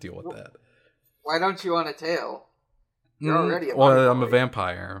didn't have to deal with that. Why don't you want a tail? You're already a well, bunny I'm a boy.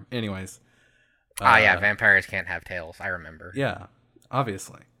 vampire. Anyways. Yeah, vampires can't have tails. I remember. Yeah,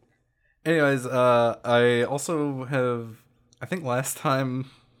 obviously. Anyways, I also have. I think last time.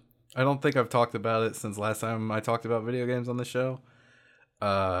 I don't think I've talked about it since last time I talked about video games on the show.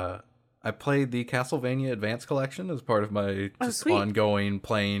 I played the Castlevania Advance Collection as part of my just ongoing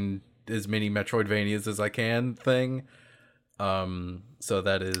playing as many Metroidvanias as I can thing. So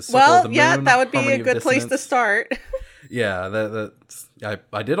that is Circle of the Moon, that would be Harmony a good of place to Dissonance. start. Yeah,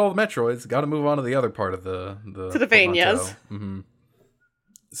 I did all the Metroids. Got to move on to the other part of the to the Vanias. Mm-hmm.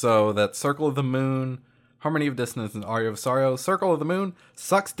 So that's Circle of the Moon, Harmony of Dissonance, and Aria of Sorrow. Circle of the Moon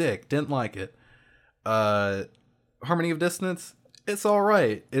sucks dick. Didn't like it. Harmony of Dissonance, it's all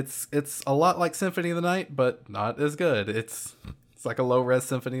right. It's a lot like Symphony of the Night, but not as good. It's like a low res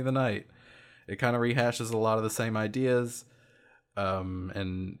Symphony of the Night. It kind of rehashes a lot of the same ideas,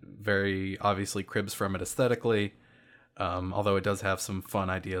 and very obviously cribs from it aesthetically. Although it does have some fun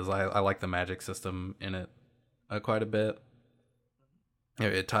ideas. I like the magic system in it quite a bit.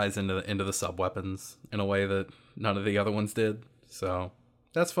 It ties into the sub weapons in a way that none of the other ones did. So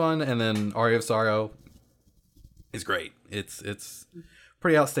that's fun. And then Aria of Sorrow is great. It's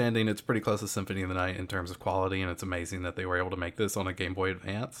pretty outstanding. It's pretty close to Symphony of the Night in terms of quality, and it's amazing that they were able to make this on a Game Boy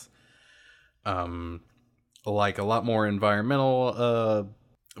Advance. Like a lot more environmental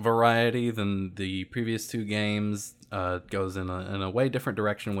variety than the previous two games. Goes in a way different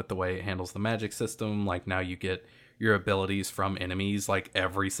direction with the way it handles the magic system. Like now you get your abilities from enemies. Like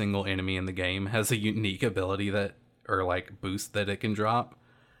every single enemy in the game has a unique ability that, or like boost that it can drop,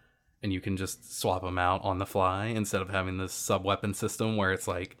 and you can just swap them out on the fly instead of having this sub weapon system where it's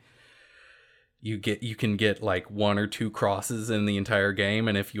like you can get like 1 or 2 crosses in the entire game,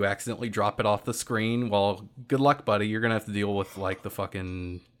 and if you accidentally drop it off the screen, well, good luck, buddy. You're gonna have to deal with like the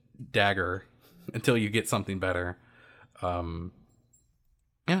fucking dagger until you get something better.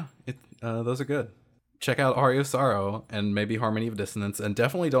 Those are good. Check out Aria of Sorrow and maybe Harmony of Dissonance, and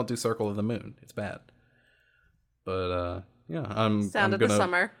definitely don't do Circle of the Moon. It's bad. But I'm Sound of gonna, the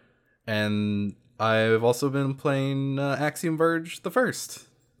Summer. And I've also been playing Axiom Verge the first,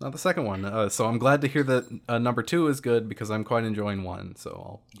 not the second one. So I'm glad to hear that number 2 is good because I'm quite enjoying 1.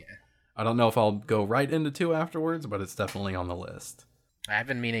 So I don't know if I'll go right into 2 afterwards, but it's definitely on the list. I've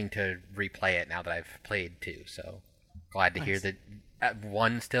been meaning to replay it now that I've played 2, so glad to hear that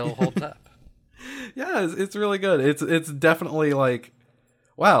 1 still holds up. Yeah, it's really good. It's definitely like,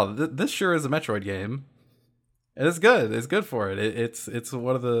 wow, this sure is a Metroid game. And it's good. It's good for it. It's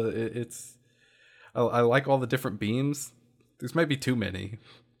one of the I like all the different beams. There's maybe too many.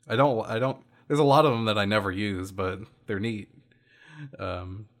 I don't. There's a lot of them that I never use, but they're neat.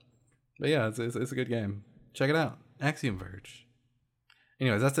 But yeah, it's a good game. Check it out, Axiom Verge.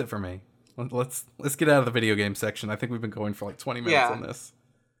 Anyways, that's it for me. Let's get out of the video game section. I think we've been going for like 20 minutes on this.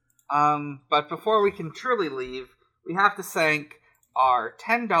 But before we can truly leave, we have to thank our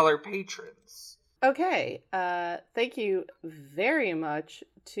 $10 patrons. Okay, thank you very much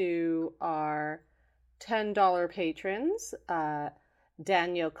to our $10 patrons,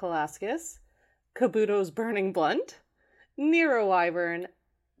 Daniel Kalaskis, Kabuto's Burning Blunt, Nero Wyvern,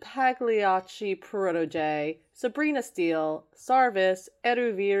 Pagliacci Protoje, Sabrina Steele, Sarvis,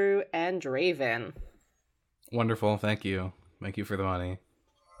 Eruviru, and Draven. Wonderful, thank you. Thank you for the money.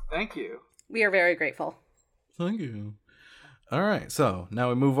 Thank you. We are very grateful. Thank you. All right, so now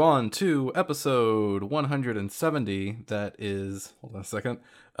we move on to episode 170. That is, hold on a second.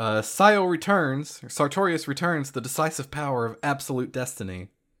 Sartorius returns, the decisive power of absolute destiny.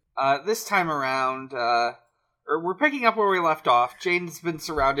 This time around, we're picking up where we left off. Jaden's been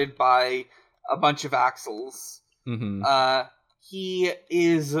surrounded by a bunch of Axels. Mm-hmm. He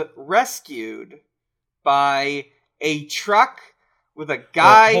is rescued by a truck with a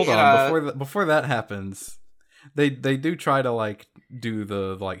guy. Hold on, before that happens, they do try to like do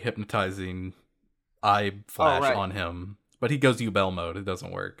the like hypnotizing eye flash on him, but he goes Ubel mode. It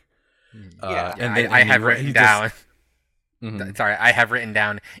doesn't work. I have written down. Mm-hmm. Sorry, I have written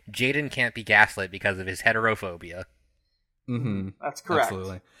down. Jaden can't be gaslit because of his heterophobia. Mm-hmm. That's correct.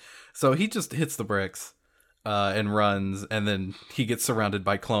 Absolutely. So he just hits the bricks and runs, and then he gets surrounded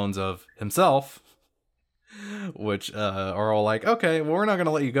by clones of himself, which are all like, okay, well, we're not going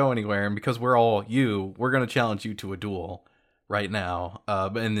to let you go anywhere, and because we're all you, we're going to challenge you to a duel right now.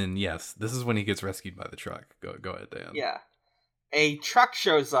 And then, yes, this is when he gets rescued by the truck. Go ahead, Dan. Yeah. A truck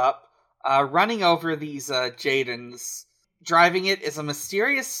shows up, running over these Jadens. Driving it is a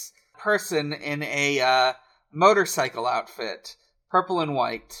mysterious person in a motorcycle outfit, purple and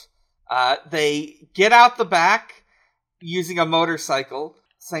white. They get out the back using a motorcycle.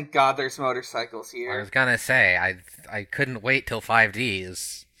 Thank God there's motorcycles here. I was gonna say I couldn't wait till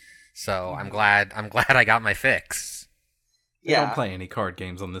 5Ds, so I'm glad I got my fix. They don't play any card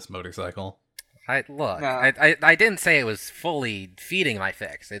games on this motorcycle. I didn't say it was fully feeding my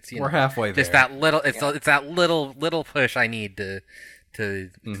fix. It's we're halfway there. Just that little. It's that little push I need to to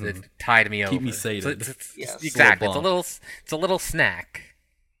tide me over. Keep me sated. Yes. Exactly. Little It's a little snack.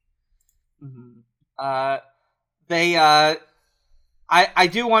 I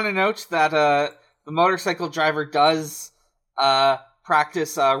do want to note that the motorcycle driver does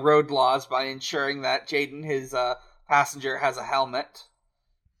practice road laws by ensuring that Jaden, his passenger, has a helmet.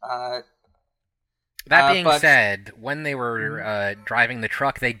 That being said, when they were driving the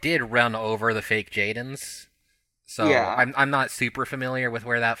truck, they did run over the fake Jadens. So yeah. I'm not super familiar with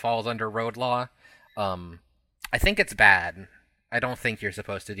where that falls under road law. I think it's bad. I don't think you're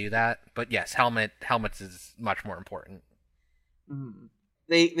supposed to do that. But yes, helmets is much more important.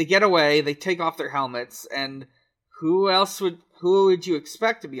 They get away, they take off their helmets, and who would you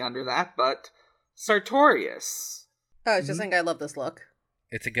expect to be under that but Sartorius? Oh, I was just saying I love this look.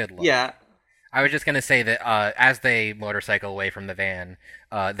 It's a good look. Yeah. I was just gonna say that as they motorcycle away from the van,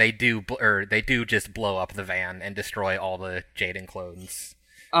 they do just blow up the van and destroy all the Jaden clones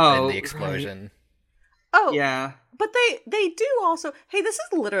in the explosion. Right. Oh, Yeah. but they do also. Hey, this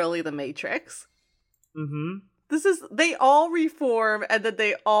is literally the Matrix. They all reform and then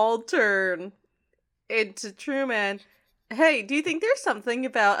they all turn into Truman. Hey, do you think there's something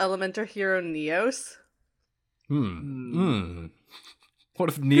about Elementor hero Neos? What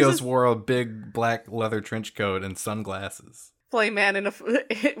if Neos wore a big black leather trench coat and sunglasses? Flame Man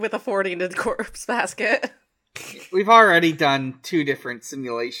with a 40 in a corpse basket. We've already done 2 different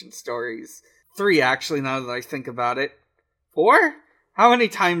simulation stories. 3, actually, now that I think about it. 4? How many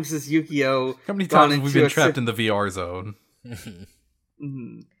times has Yu-Gi-Oh! How many times have we been trapped in the VR zone?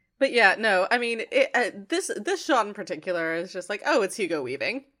 But yeah, no, I mean, this shot in particular is just like, oh, it's Hugo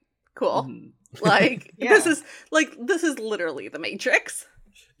Weaving. Cool. Like, Yeah. this is literally the Matrix.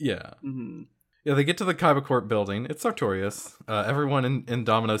 Yeah. Yeah, they get to the Kaiba Court building. It's Sartorius. Everyone in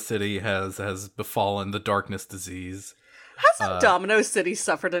Domino City has befallen the darkness disease. Hasn't Domino City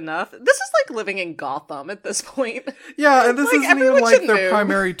suffered enough? This is like living in Gotham at this point. Yeah, and this Like, isn't even everyone like should their move.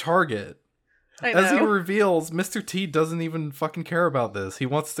 primary target. I know. As he reveals, Mr. T doesn't even fucking care about this. He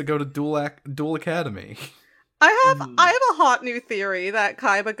wants to go to Duel Academy. I have a hot new theory that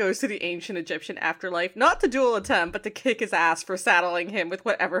Kaiba goes to the ancient Egyptian afterlife, not to duel attempt, but to kick his ass for saddling him with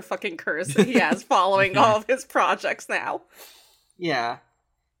whatever fucking curse he has following all of his projects now. Yeah.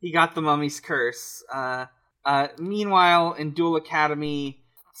 He got the mummy's curse. Meanwhile, in Duel Academy,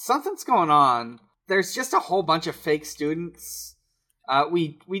 something's going on. There's just a whole bunch of fake students.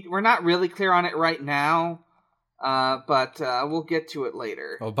 We're not really clear on it right now, but we'll get to it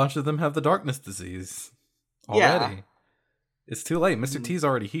later. A bunch of them have the darkness disease already. Yeah. It's too late. Mr. T's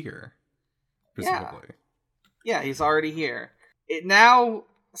already here, presumably. Yeah, he's already here. Now,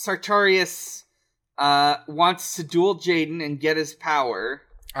 Sartorius wants to duel Jaden and get his power.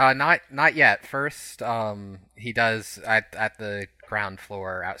 Not yet. First, he does at the ground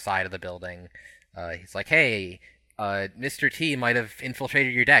floor outside of the building. He's like, "Hey, Mr. T might have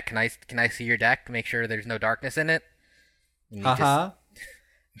infiltrated your deck. Can I see your deck? Make sure there's no darkness in it."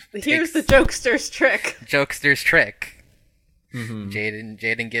 Here's the jokester's trick. Jokester's trick. Mm-hmm.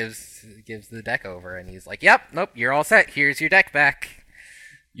 Jaden gives the deck over, and he's like, "Yep, nope, you're all set. Here's your deck back."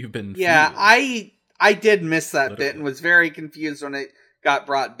 You've been Yeah, fooled. I did miss that Literally. bit and was very confused when it got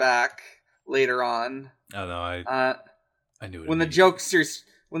brought back later on. I know. I knew it When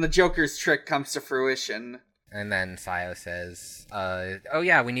the Joker's trick comes to fruition. And then Sayo says, "Oh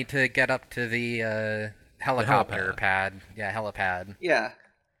yeah, we need to get up to the helicopter helipad. pad. Yeah, helipad." Yeah.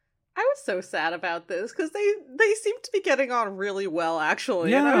 I was so sad about this because they seem to be getting on really well,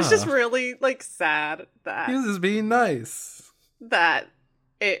 actually. And I was Yeah. just really like sad that He was just being nice.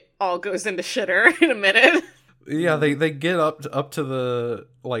 it all goes into shitter in a minute. Yeah, they get up to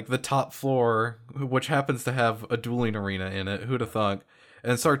the top floor, which happens to have a dueling arena in it. Who'd have thunk?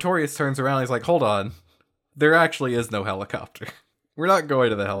 And Sartorius turns around and he's like, "Hold on. There actually is no helicopter. We're not going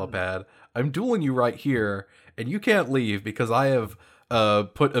to the helipad. I'm dueling you right here, and you can't leave because I have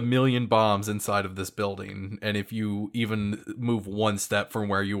put 1 million bombs inside of this building, and if you even move one step from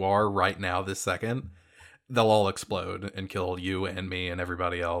where you are right now this second, they'll all explode and kill you and me and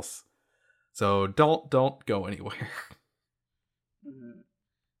everybody else. So don't go anywhere."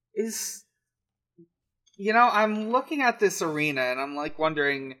 I'm looking at this arena and I'm like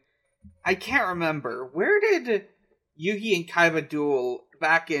wondering, I can't remember, where did Yugi and Kaiba duel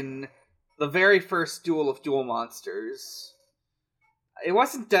back in the very first Duel of Duel Monsters? It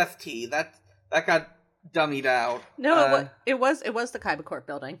wasn't Death Tea. That got dummied out. No, it was the Kaiba Court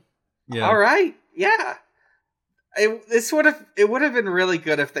building. Yeah. All right. Yeah. It would have been really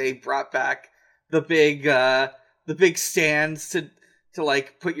good if they brought back the big stands to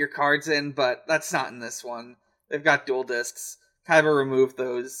like put your cards in, but that's not in this one. They've got dual discs. Kaiba removed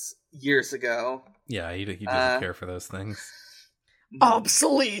those years ago. Yeah, he doesn't care for those things.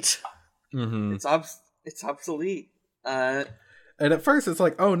 Obsolete. Mm-hmm. It's obsolete. And at first it's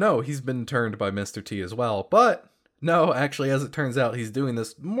like, oh no, he's been turned by Mr. T as well. But no, actually, as it turns out, he's doing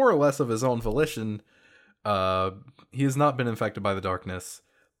this more or less of his own volition. He has not been infected by the darkness,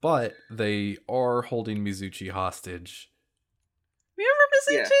 but they are holding Mizuchi hostage.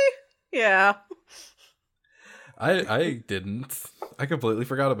 Remember Mizuchi? Yeah. I didn't. I completely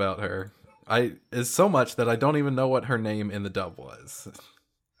forgot about her. It's so much that I don't even know what her name in the dub was.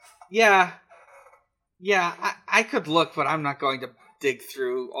 Yeah. Yeah, I could look, but I'm not going to dig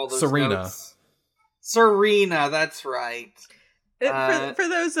through all those Serena. notes. Serena, that's right. For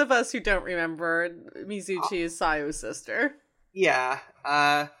those of us who don't remember, Mizuchi is Sayo's sister. Yeah.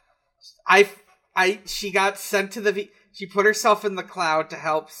 She got sent to she put herself in the cloud to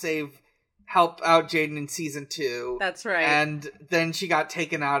help out Jaden in season 2. That's right. And then she got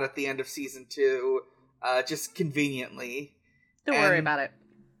taken out at the end of season 2, just conveniently. Don't worry about it.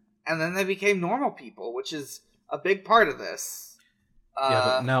 And then they became normal people, which is a big part of this. Yeah,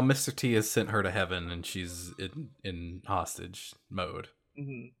 but now Mr. T has sent her to heaven, and she's in hostage mode.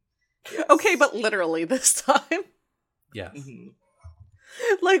 Mm-hmm. Yes. Okay, but literally this time. Yes. Mm-hmm.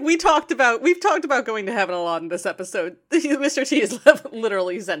 Like we've talked about going to heaven a lot in this episode. Mr. T is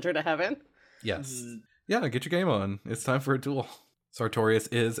literally sent her to heaven. Yes. Mm-hmm. Yeah, get your game on. It's time for a duel. Sartorius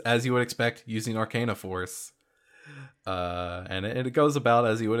is, as you would expect, using Arcana Force. And it goes about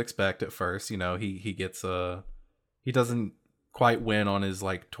as you would expect at first. You know, he gets he doesn't quite win on his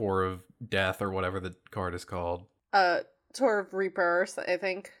like Tour of Death or whatever the card is called. Tour of Reaper, I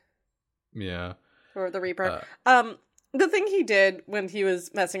think. Yeah. Tour of the Reaper. The thing he did when he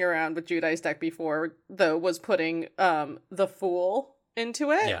was messing around with Judai's deck before, though, was putting the Fool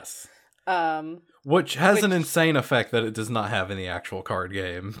into it. Yes. Which has which- an insane effect that it does not have in the actual card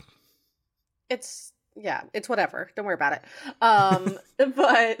game. It's whatever. Don't worry about it.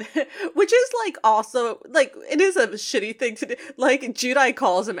 But which is like also like it is a shitty thing to do. Like Judai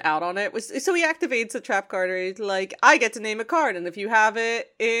calls him out on it. So he activates a trap card where he's like, I get to name a card, and if you have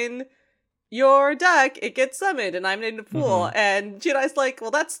it in your deck, it gets summoned, and I'm named the Fool. Mm-hmm. And Judai's like,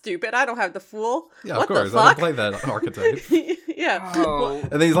 well, that's stupid. I don't have the Fool. Yeah, what of course. the I fuck? don't play that archetype. Yeah. Oh.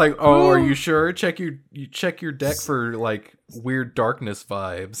 And then he's like, "Oh, are you sure? You check your deck for like weird darkness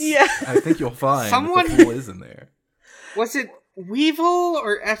vibes. Yeah. I think you'll find Someone- that the Fool is in there." Was it Weevil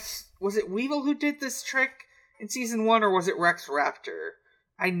or was it Weevil who did this trick in season 1, or was it Rex Raptor?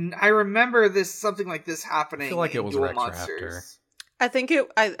 I remember something like this happening. I feel like in it was Duel Rex Monsters. Raptor. I think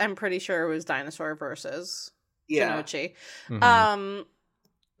I'm pretty sure it was Dinosaur versus Yeah. Jinochi. Mhm.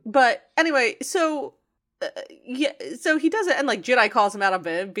 But anyway, so so he does it, and like Jedi calls him out on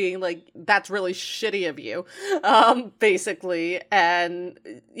it, being like, "That's really shitty of you," basically. And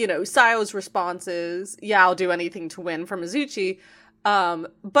you know, Sayo's response is, "Yeah, I'll do anything to win" from Mizuchi.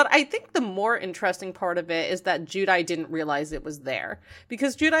 But I think the more interesting part of it is that Judai didn't realize it was there,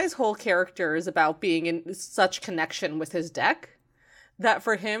 because Judai's whole character is about being in such connection with his deck that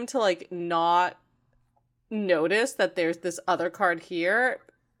for him to like not notice that there's this other card here,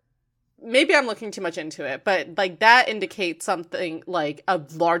 maybe I'm looking too much into it, but like that indicates something like a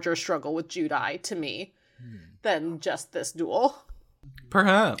larger struggle with Judai to me than just this duel.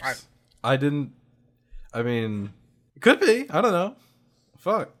 Perhaps. I mean, could be. I don't know.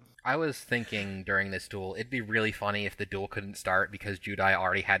 Fuck. I was thinking during this duel, it'd be really funny if the duel couldn't start because Judai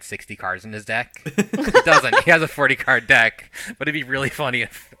already had 60 cards in his deck. It doesn't. He has a 40-card deck, but it'd be really funny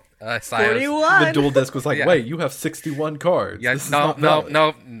if Sayo's... 41! The dual disc was like, Yeah. wait, you have 61 cards. Yeah, This is no, not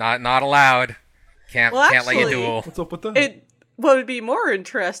valid. not allowed. Can't Well, let you actually- duel. What's up with that? What would be more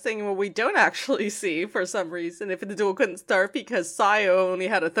interesting, what we don't actually see for some reason, if the duel couldn't start because Sayo only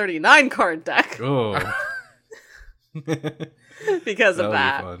had a 39 card deck Oh. because That of would be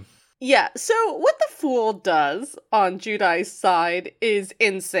that. fun. Yeah, so what the Fool does on Judai's side is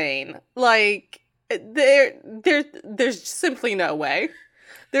insane. Like, there's simply no way.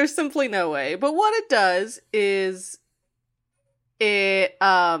 There's simply no way. But what it does is it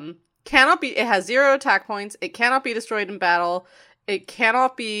cannot be, it has 0 attack points, it cannot be destroyed in battle, it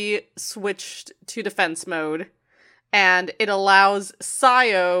cannot be switched to defense mode, and it allows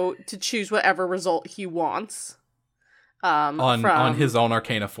Sayo to choose whatever result he wants. On his own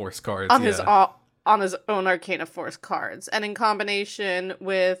Arcana Force cards. On yeah. his own Arcana Force cards, and in combination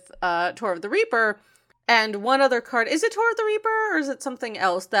with Tour of the Reaper and one other card. Is it Tour of the Reaper or is it something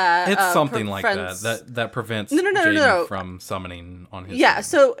else that It's something like prevents- that prevents No. Jaden from summoning on his Yeah, turn.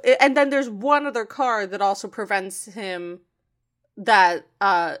 so and then there's one other card that also prevents him, that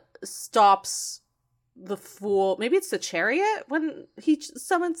stops the Fool, maybe it's the Chariot when he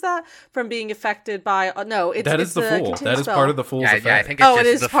summons that, from being affected by, no, it's that is it's the a Fool. continuous That is spell. part of the Fool's effect. Yeah, I think it's Oh, just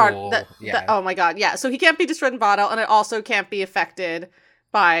it is the part. Fool. Oh my god, yeah. So he can't be destroyed in battle, and it also can't be affected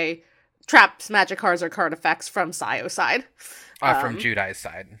by traps, magic cards, or card effects from Sayo's side. From Judai's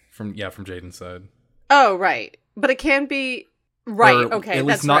side. From Jaden's side. Oh, right. But it can be... Right, Or okay, at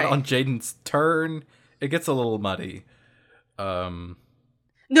that's least not right. on Jaden's turn. It gets a little muddy. No,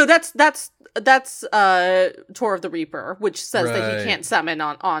 that's Tour of the Reaper, which says that Right. he can't summon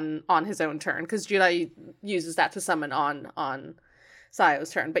on his own turn, because Judai uses that to summon on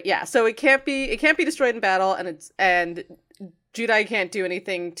Sayo's turn. But yeah, so it can't be destroyed in battle, and Judai can't do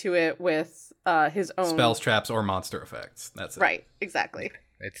anything to it with his own Spells, traps, or monster effects. That's it. Right, exactly.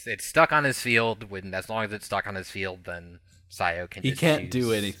 It's stuck on his field. As long as it's stuck on his field, then Sayo can. He just can't choose.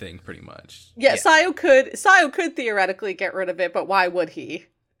 do anything, pretty much. Yeah, Sayo could theoretically get rid of it, but why would he?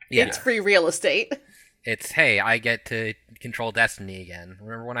 Yeah. It's free real estate. It's, hey, I get to control Destiny again.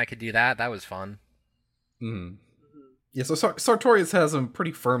 Remember when I could do that? That was fun. Mm. Yeah, so Sartorius has him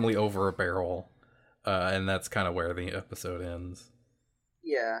pretty firmly over a barrel, and that's kind of where the episode ends.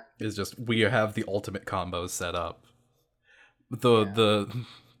 Yeah. Is just we have the ultimate combos set up.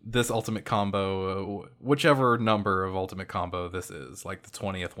 This ultimate combo, whichever number of ultimate combo this is, like the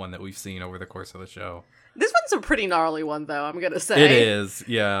 20th one that we've seen over the course of the show. This one's a pretty gnarly one, though, I'm gonna say. It is,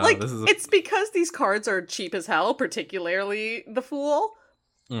 yeah. Like, this is it's because these cards are cheap as hell, particularly the Fool,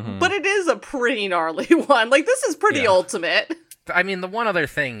 Mhm. but it is a pretty gnarly one. Like, this is pretty Yeah. ultimate. I mean, the one other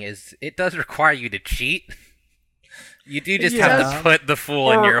thing is it does require you to cheat. You do just Yeah. have to put the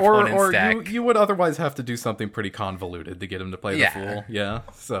Fool in your opponent's deck. You would otherwise have to do something pretty convoluted to get him to play Yeah. the Fool. Yeah,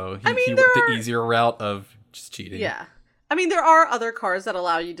 so I mean, he there went are- the easier route of just cheating. Yeah. I mean, there are other cards that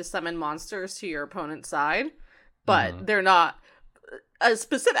allow you to summon monsters to your opponent's side, but they're not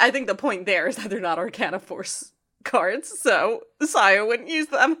specific. I think the point there is that they're not Arcana Force cards, so Sayo wouldn't use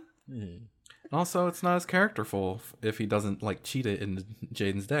them. Also, it's not as characterful if he doesn't like cheat it in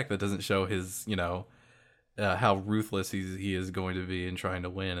Jaden's deck. That doesn't show his, how ruthless he is going to be in trying to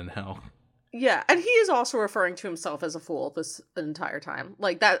win, and how. Yeah, and he is also referring to himself as a fool this entire time.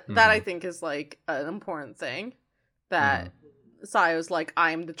 Like, that I think is, like, an important thing. That Sayo's like,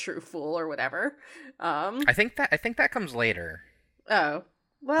 I'm the true fool, or whatever. I think that comes later. Oh.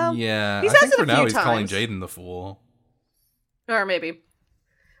 Well, Yeah, he I says think it for a now few he's calling times. Jaden the Fool. Or maybe.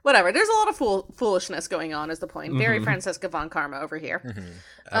 Whatever. There's a lot of foolishness going on, is the point. Very Francisca von Karma over here.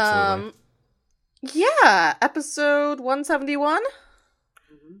 Absolutely. Yeah, episode 171.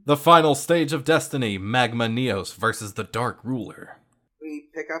 The final stage of Destiny, Magma Neos versus the Dark Ruler. We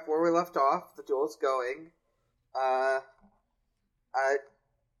pick up where we left off. The duel's going.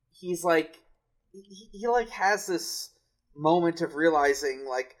 He's like, he like has this moment of realizing,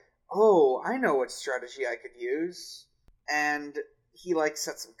 like, oh, I know what strategy I could use, and he like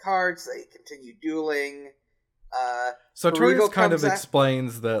sets some cards. They continue dueling. So Barugo Torius kind comes of at-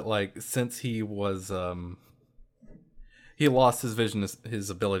 explains that, like, since he was, he lost his vision, his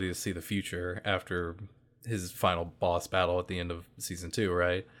ability to see the future after his final boss battle at the end of season 2,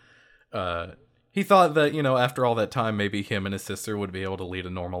 right? He thought that, after all that time, maybe him and his sister would be able to lead a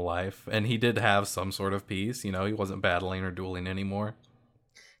normal life, and he did have some sort of peace. He wasn't battling or dueling anymore.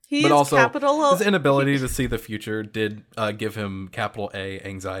 He But is also, capital. his inability to see the future did give him capital A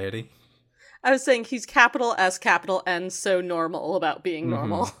anxiety. I was saying he's capital S, capital N, so normal about being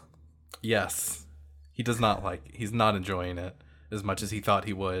normal. Yes. He's not enjoying it as much as he thought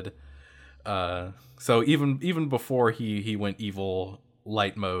he would. So even before he went evil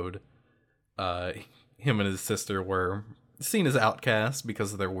light mode, him and his sister were seen as outcasts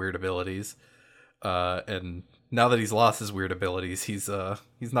because of their weird abilities. And now that he's lost his weird abilities, he's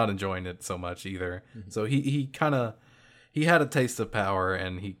not enjoying it so much either. So he had a taste of power,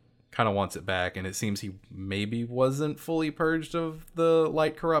 and he kind of wants it back, and it seems he maybe wasn't fully purged of the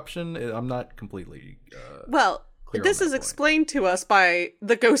light corruption. I'm not completely Well, clear this on is that point. explained to us by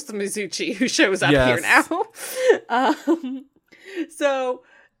the ghost of Mizuchi, who shows up Yes. here now. So,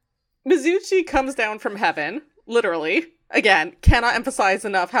 Mizuchi comes down from heaven, literally. Again, cannot emphasize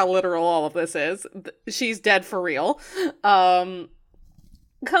enough how literal all of this is. She's dead for real. Comes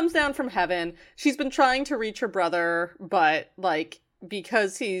down from heaven. She's been trying to reach her brother, but, like,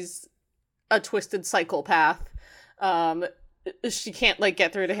 because he's a twisted psychopath, she can't, like,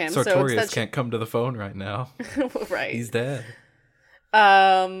 get through to him. Sartorius so instead can't come to the phone right now. right. He's dead.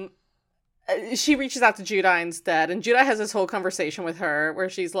 She reaches out to Judai instead, and Judai has this whole conversation with her where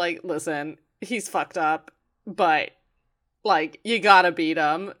she's like, listen, he's fucked up, but, like, you gotta beat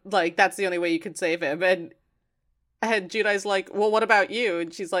him. Like, that's the only way you can save him. And Judai's like, well, what about you?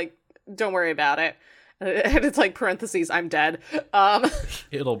 And she's like, don't worry about it. And it's like parentheses, I'm dead.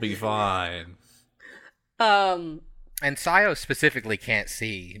 It'll be fine. Um, And Sayo specifically can't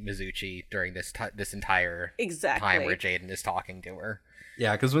see Mizuchi during this entire exactly. time where Jaden is talking to her.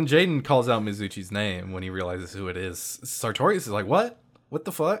 Yeah, because when Jaden calls out Mizuchi's name, when he realizes who it is, Sartorius is like, what? What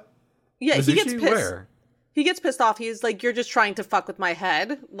the fuck? Yeah, Mizuchi? he gets pissed. Where? He gets pissed off. He's like, "You're just trying to fuck with my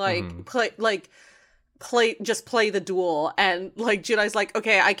head. Like, play the duel." And like, Judai's like,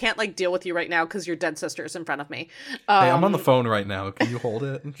 "Okay, I can't like deal with you right now because your dead sister's in front of me." Hey, I'm on the phone right now. Can you hold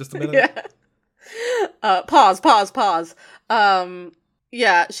it in just a minute? Yeah. Pause.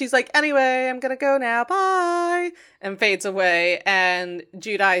 Yeah, she's like, "Anyway, I'm gonna go now. Bye," and fades away. And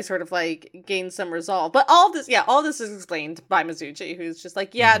Judai sort of like gains some resolve. But all this is explained by Mizuchi, who's just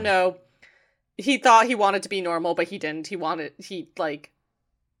like, "Yeah, no." He thought he wanted to be normal, but he didn't. He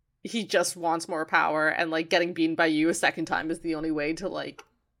just wants more power, and like getting beaten by you a second time is the only way to like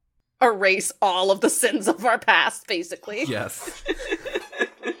erase all of the sins of our past, basically. Yes.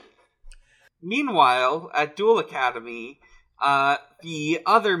 Meanwhile, at Duel Academy, the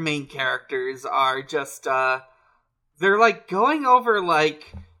other main characters are just, they're like going over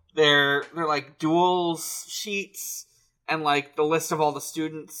like their like duels sheets and like the list of all the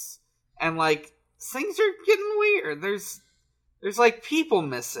students, and like things are getting weird. There's like people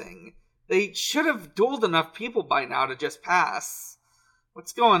missing. They should have dueled enough people by now to just pass.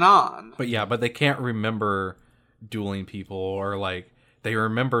 What's going on? But they can't remember dueling people, or like they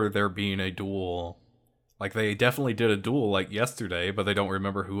remember there being a duel. Like they definitely did a duel like yesterday, but they don't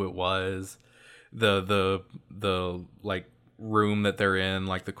remember who it was. The like room that they're in,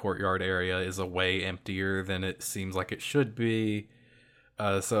 like the courtyard area, is a way emptier than it seems like it should be.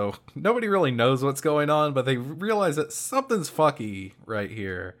 So nobody really knows what's going on, but they realize that something's fucky right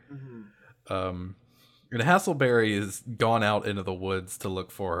here. And Hasselberry has gone out into the woods to look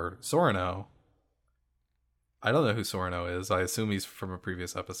for Sorino. I don't know who Sorino is. I assume he's from a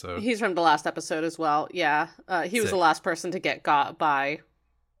previous episode. He's from the last episode as well. Yeah, he was Sick. the last person to get got by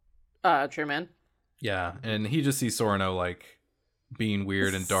Truman. Yeah, and he just sees Sorino like being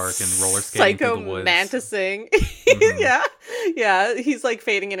weird and dark and roller skating through the woods. Psycho-mantising. Yeah. He's like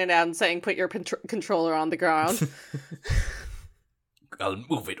fading in and out and saying, "Put your controller on the ground." I'll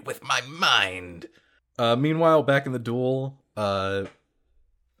move it with my mind. Meanwhile, back in the duel,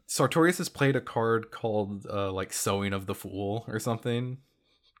 Sartorius has played a card called like Sowing of the Fool or something.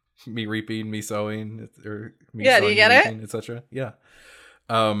 Me reaping, me sowing, or me Yeah, do sowing, you get reaping, etc. Yeah.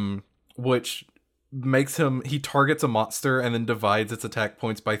 Which makes he targets a monster and then divides its attack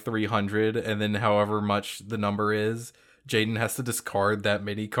points by 300, and then however much the number is, Jaden has to discard that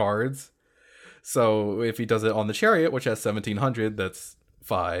many cards. So if he does it on the chariot, which has 1700, that's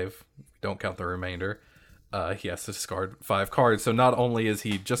 5. Don't count the remainder. He has to discard 5 cards. So not only is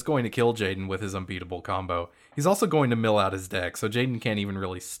he just going to kill Jaden with his unbeatable combo, he's also going to mill out his deck. So Jaden can't even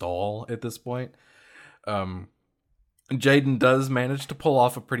really stall at this point. Jaden does manage to pull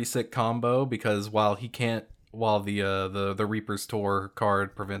off a pretty sick combo, because while the Reaper's Tour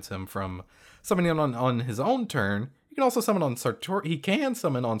card prevents him from summoning on his own turn, he can also summon on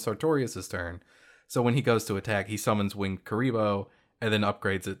Sartorius's turn. So when he goes to attack, he summons Winged Kuriboh and then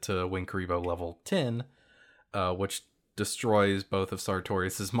upgrades it to Winged Kuriboh level 10, which destroys both of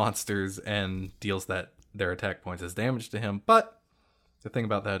Sartorius's monsters and deals their attack points as damage to him. But the thing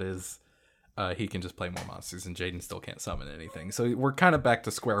about that is, he can just play more monsters, and Jaden still can't summon anything. So we're kind of back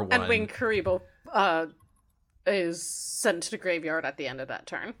to square one. And Winged Kuriboh is sent to the graveyard at the end of that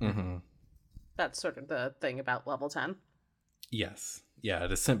turn. Mm-hmm. That's sort of the thing about level 10. Yes. Yeah,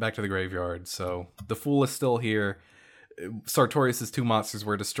 it is sent back to the graveyard. So the Fool is still here. Sartorius's 2 monsters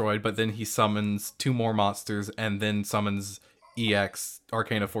were destroyed, but then he summons 2 more monsters and then summons EX,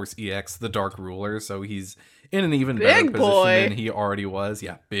 Arcana Force EX, the Dark Ruler. So he's in an even better position than he already was.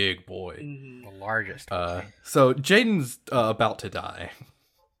 Yeah, big boy. The largest. So Jaden's about to die,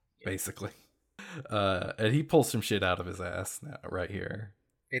 basically. And he pulls some shit out of his ass now, right here.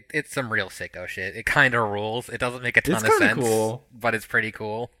 It's some real sicko shit. It kind of rules. It doesn't make a ton It's of kinda sense, cool. but it's pretty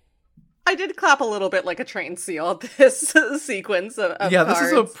cool. I did clap a little bit like a trained seal at this sequence of Yeah, cards.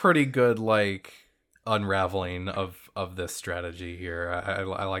 this is a pretty good like unraveling of this strategy here.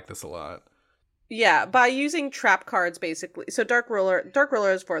 I like this a lot. Yeah, by using trap cards, basically. So Dark Ruler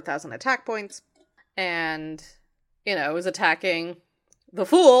has 4,000 attack points, and, is attacking the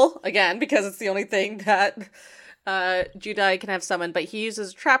Fool, again, because it's the only thing that Judai can have summoned, but he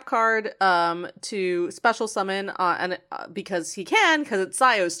uses a trap card to special summon, because it's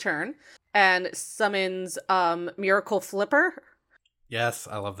Sayo's turn, and summons Miracle Flipper. Yes,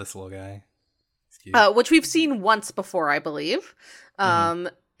 I love this little guy. It's cute. Which we've seen once before, I believe.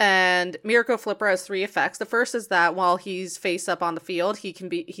 And Miracle Flipper has 3 effects. The first is that while he's face up on the field,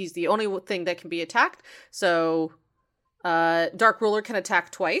 he's the only thing that can be attacked. So Dark Ruler can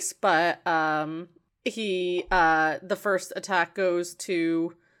attack twice, but the first attack goes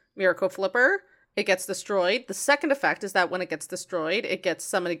to Miracle Flipper. It gets destroyed. The second effect is that when it gets destroyed, it gets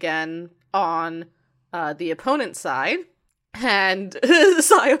summoned again on the opponent's side. And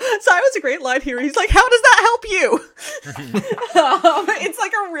Sayo has a great line here. He's like, how does that help you? It's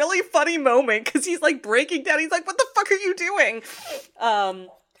like a really funny moment because he's like breaking down. He's like, what the fuck are you doing?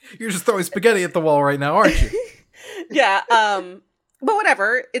 You're just throwing spaghetti at the wall right now, aren't you? Yeah, but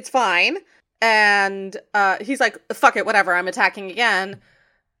whatever. It's fine. And he's like, fuck it, whatever. I'm attacking again.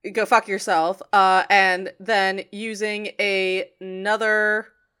 Go fuck yourself. And then using another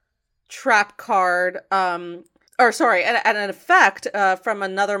trap card, and an effect from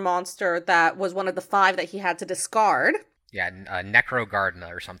another monster that was one of the 5 that he had to discard. Yeah,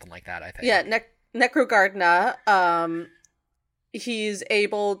 Necrogardna or something like that, I think. Yeah, Necrogardna. He's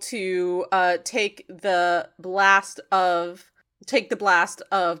able to take the blast of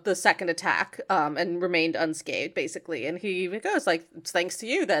the second attack and remained unscathed, basically. And he goes like, it's thanks to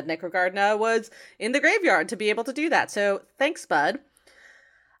you that Necrogardna was in the graveyard to be able to do that. So thanks, bud.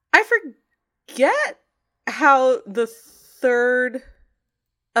 I forget how the third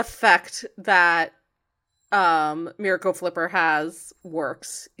effect that Miracle Flipper has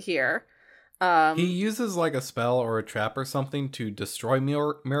works here. He uses like a spell or a trap or something to destroy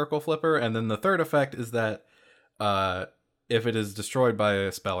Miracle Flipper, and then the third effect is that if it is destroyed by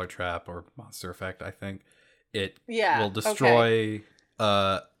a spell or trap or monster effect, I think, it will destroy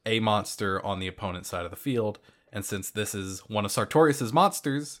a monster on the opponent's side of the field. And since this is one of Sartorius'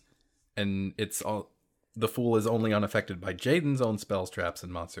 monsters, and the Fool is only unaffected by Jaden's own spells, traps,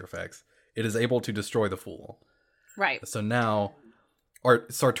 and monster effects, it is able to destroy the Fool. Right. So now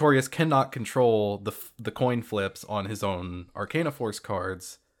Sartorius cannot control the coin flips on his own Arcana Force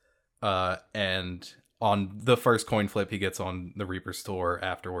cards, and on the first coin flip he gets on the Reaper's Store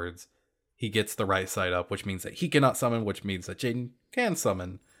afterwards, he gets the right side up, which means that he cannot summon, which means that Jaden can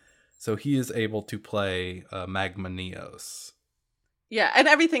summon. So he is able to play Magma Neos. Yeah, and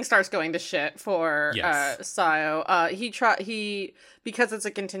everything starts going to shit for Yes. Sayo. He because it's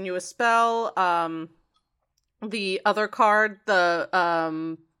a continuous spell, the other card,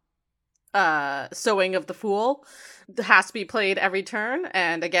 the Sowing of the Fool, has to be played every turn,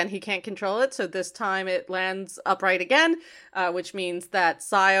 and again he can't control it, so this time it lands upright again, which means that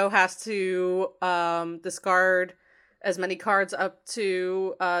Sayo has to discard as many cards up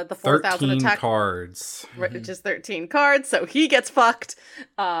to the 4,000 attack cards, which is 13 cards, so he gets fucked.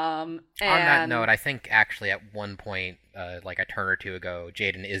 On that note, I think actually at one point, like a turn or two ago,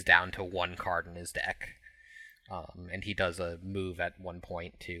 Jaden is down to 1 card in his deck. And he does a move at one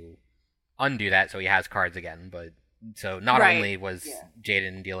point to undo that, so he has cards again. But so not only was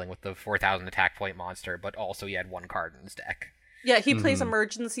Jaden dealing with the 4,000 attack point monster, but also he had 1 card in his deck. Yeah, he plays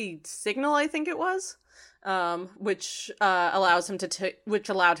Emergency Signal, I think it was, which allowed him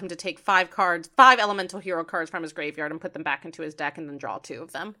to take 5 elemental hero cards from his graveyard and put them back into his deck, and then draw 2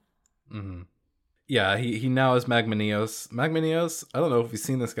 of them. Mm-hmm. Yeah, he now is Magma Neos. Magma Neos, I don't know if you've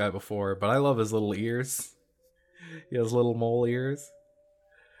seen this guy before, but I love his little ears. He has little mole ears.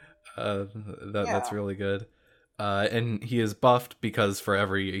 That's really good. And he is buffed because for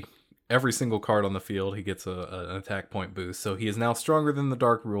every single card on the field, he gets an attack point boost. So he is now stronger than the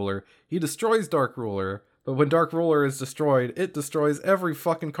Dark Ruler. He destroys Dark Ruler, but when Dark Ruler is destroyed, it destroys every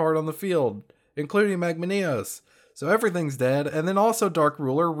fucking card on the field, including Magma Neos. So everything's dead, and then also Dark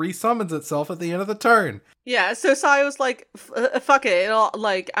Ruler resummons itself at the end of the turn. Yeah, so Sayo's like, fuck it,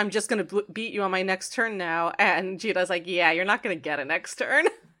 I'm just gonna beat you on my next turn now, and Jita's like, yeah, you're not gonna get a next turn.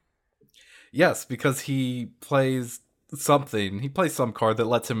 Yes, because he plays something. He plays some card that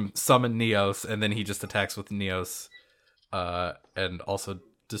lets him summon Neos, and then he just attacks with Neos, and also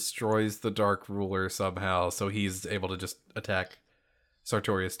destroys the Dark Ruler somehow, so he's able to just attack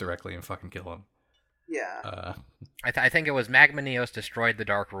Sartorius directly and fucking kill him. Yeah. I think it was Magma Neos destroyed the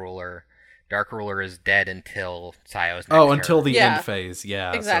Dark Ruler. Dark Ruler is dead until Sayo's next turn. Until the end phase,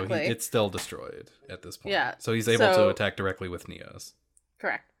 yeah. Exactly. So it's still destroyed at this point. Yeah. So he's able to attack directly with Neos.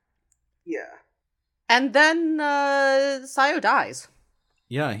 Correct. Yeah. And then Sayo dies.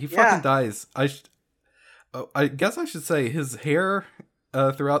 Yeah, he fucking dies. I guess I should say his hair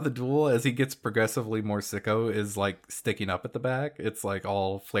throughout the duel, as he gets progressively more sicko, is like sticking up at the back. It's like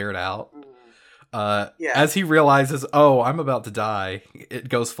all flared out. As he realizes, I'm about to die, it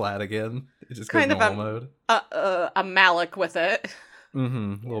goes flat again. It just goes normal mode. A Malik with it.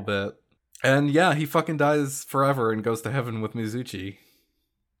 Mm-hmm, a little bit. And yeah, he fucking dies forever and goes to heaven with Mizuchi.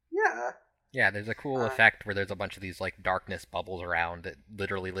 Yeah, there's a cool effect where there's a bunch of these like darkness bubbles around that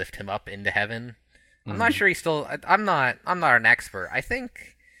literally lift him up into heaven. I'm not sure he's still. I'm not an expert. I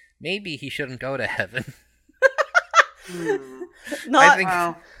think maybe he shouldn't go to heaven. Not, I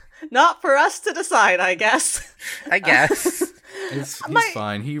think, not for us to decide, I guess. I guess. He's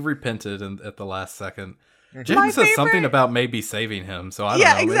fine. He repented at the last second. My Jaden says something favorite- about maybe saving him, so I don't Yeah,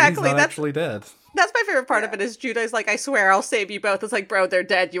 know. Maybe exactly. he's not That's- actually dead. That's my favorite part of it is Judah's like, I swear I'll save you both. It's like, bro, they're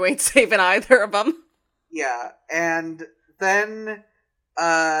dead. You ain't saving either of them. Yeah, and then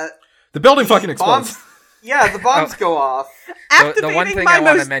The building fucking explodes. the bombs go off. The one Activating thing my I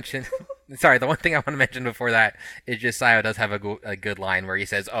want to most... mention. Sorry, the one thing I want to mention before that is just Sayo does have a good line where he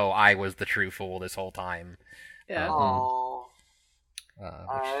says, "Oh, I was the true fool this whole time." Yeah. Oh.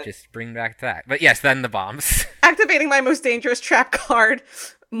 Which just bring back to that. But yes, then the bombs. Activating my most dangerous trap card.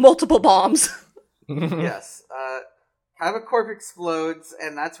 Multiple bombs. Yes. Kaiba Corp explodes,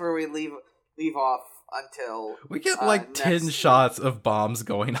 and that's where we leave off until We get like 10 next- shots of bombs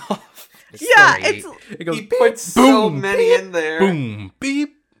going off. Yeah, Great. it's... It goes He beep, puts so boom, many beep, in there. boom,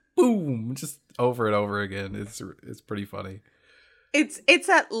 beep, boom, just over and over again. It's pretty funny. It's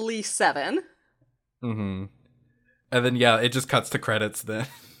at least 7. Mm-hmm. And then it just cuts to credits then.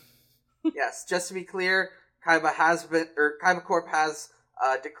 Yes, just to be clear, Kaiba Corp has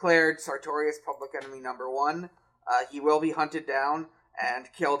declared Sartorius public enemy number 1. He will be hunted down and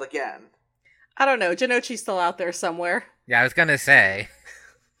killed again. I don't know. Janochi's still out there somewhere. Yeah, I was gonna say.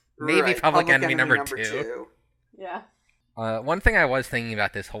 Maybe Right, Public Enemy number 2. Yeah. One thing I was thinking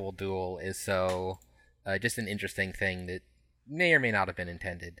about this whole duel is just an interesting thing that may or may not have been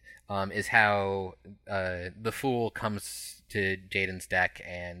intended, is how the Fool comes to Jaden's deck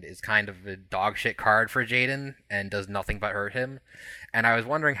and is kind of a dogshit card for Jaden and does nothing but hurt him. And I was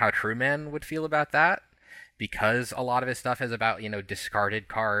wondering how Trueman would feel about that, because a lot of his stuff is about, discarded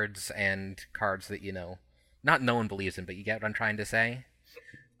cards and cards that, not no one believes in, but you get what I'm trying to say?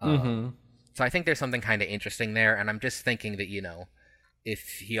 So I think there's something kind of interesting there, and I'm just thinking that,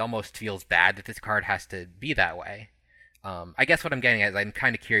 if he almost feels bad that this card has to be that way. I guess what I'm getting at is I'm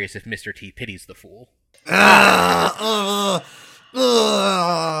kind of curious if Mr. T pities the Fool. We have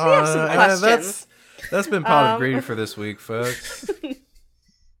some questions. That's been Pot of Greed for this week, folks.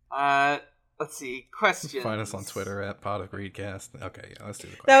 Let's see. Questions. Find us on Twitter at Pot of Greedcast. Okay, yeah, let's do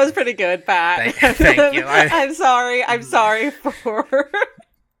the question. That was pretty good, Pat. Thank you. I'm sorry for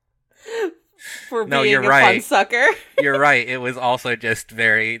No, being you're a right. fun sucker. You're right, it was also just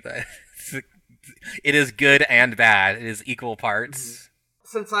very... It is good and bad. It is equal parts.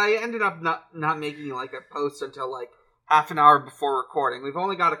 Since I ended up not making like a post until like half an hour before recording, we've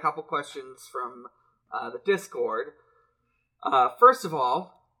only got a couple questions from the Discord. First of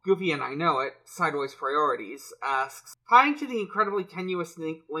all, Goofy and I Know It, Sideways Priorities, asks, tying to the incredibly tenuous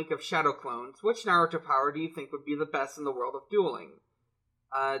link of Shadow Clones, which Naruto power do you think would be the best in the world of dueling?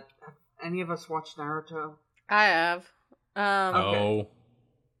 Have any of us watched Naruto? I have. Oh.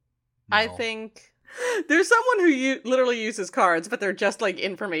 I No. think there's someone who literally uses cards, but they're just like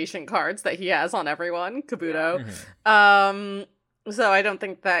information cards that he has on everyone. Kabuto. So I don't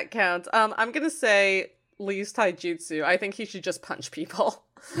think that counts. I'm gonna say Lee's Taijutsu. I think he should just punch people.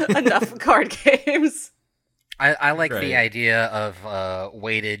 Enough card games. I like Right. the idea of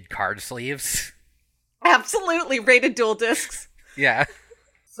weighted card sleeves. Absolutely rated dual discs. Yeah.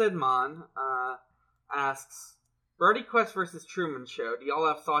 Sidmon asks, Birdie Quest versus Truman Show. Do y'all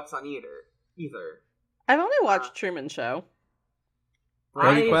have thoughts on either? I've only watched Truman Show.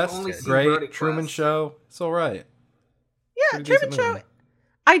 Brody I've Quest, only seen great. Birdie Truman Quest. Show, it's alright. Yeah, Pretty Truman decent Show. movie.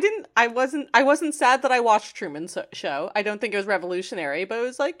 I wasn't sad that I watched Truman Show. I don't think it was revolutionary, but it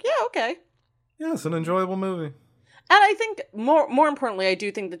was like, yeah, okay. Yeah, it's an enjoyable movie. And I think more importantly, I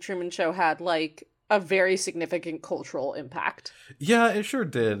do think the Truman Show had like a very significant cultural impact. Yeah, it sure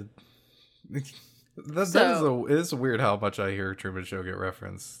did. So- It is weird how much I hear Truman Show get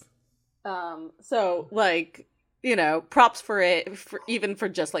referenced. So like, props for it, even for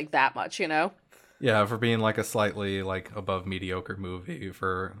just like that much, Yeah, for being like a slightly like above mediocre movie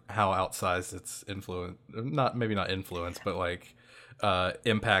for how outsized its influence, maybe not influence, but like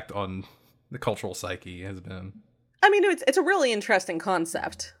impact on the cultural psyche has been. I mean, it's a really interesting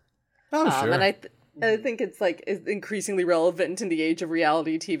concept. Oh, sure. And I think it's like is increasingly relevant in the age of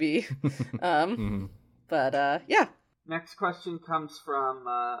reality TV. But yeah. Next question comes from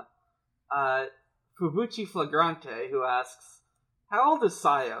Fubuchi Flagrante, who asks, how old is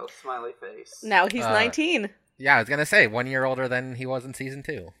Sayo? Smiley face. Now he's 19. Yeah, I was gonna say 1 year older than he was in season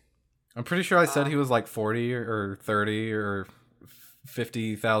 2. I'm pretty sure I said he was like 40 or 30 or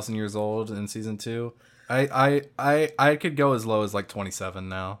 50,000 years old in season 2. I could go as low as like 27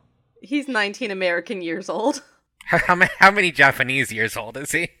 now. He's 19 American years old. How many Japanese years old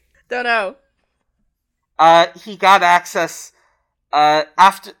is he? Don't know. He got access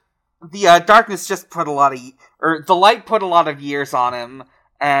after the darkness just put a lot of or the light put a lot of years on him,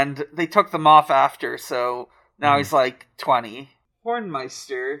 and they took them off after. So now he's like 20.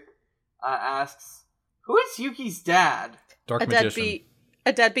 Hornmeister asks, "Who is Yuki's dad?" Dark A Magician.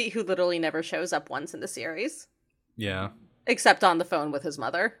 deadbeat who literally never shows up once in the series, Yeah. except on the phone with his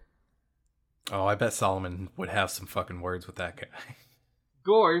mother. Oh, I bet Solomon would have some fucking words with that guy.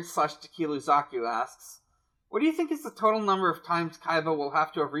 Gord/Tequiluzaku asks, "What do you think is the total number of times Kaiba will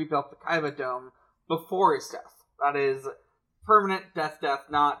have to have rebuilt the Kaiba Dome before his death? That is, permanent death,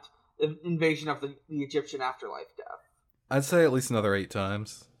 not invasion of the Egyptian afterlife death." I'd say at least another 8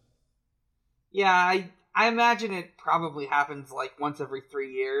 times. Yeah, I imagine it probably happens like once every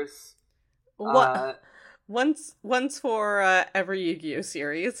 3 years. What? Once for every Yu-Gi-Oh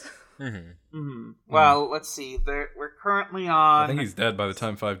series. Well, let's see. We're currently on... I think he's dead by the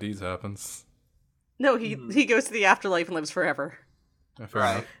time 5Ds happens. No, he goes to the afterlife and lives forever. Yeah, fair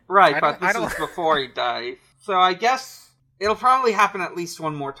enough. Right, I but don't- I this don't- is before he died. So I guess it'll probably happen at least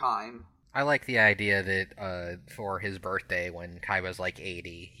one more time. I like the idea that for his birthday, when Kaiba's like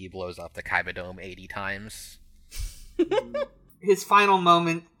 80, he blows up the Kaiba Dome 80 times. His final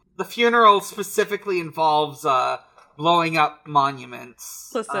moment... The funeral specifically involves blowing up monuments.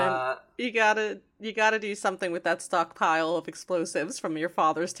 Listen, you gotta do something with that stockpile of explosives from your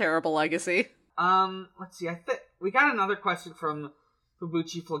father's terrible legacy. Let's see. We got another question from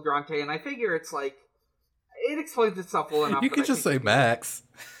Fubuchi Flagrante, and I figure it's like it explains itself well enough. You that could I just think say we- Max.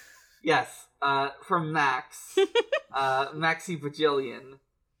 Yes, from Max, Maxi Bajillion.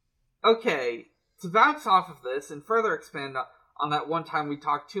 Okay, to bounce off of this and further expand on that one time we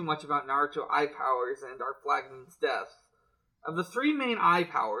talked too much about Naruto eye powers and our flagman's death. Of the 3 main eye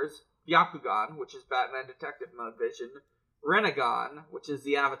powers, Byakugan, which is Batman Detective Mode Vision, Rinnegan, which is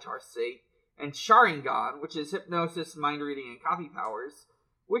the Avatar state, and Sharingan, which is Hypnosis, Mind Reading, and Copy powers,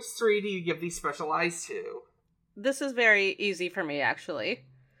 which 3 do you give these special eyes to? This is very easy for me, actually.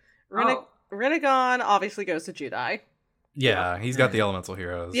 Oh. Rinnegan obviously goes to Judai. Yeah, he's got the elemental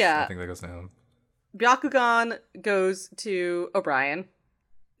heroes. Yeah. I think that goes to him. Byakugan goes to O'Brien.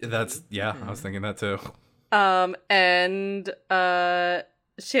 That's, yeah, I was thinking that too. And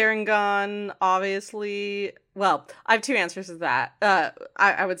Sharingan, obviously... Well, I have 2 answers to that.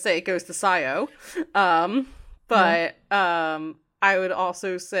 I would say it goes to Sayo. But I would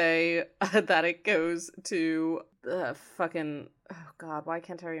also say that it goes to fucking... Oh god, why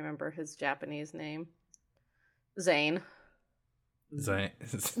can't I remember his Japanese name? Zane.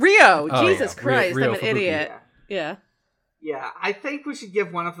 Rio! Oh, Jesus yeah. Christ, Rio I'm an Fubuki. idiot. Yeah. Yeah, I think we should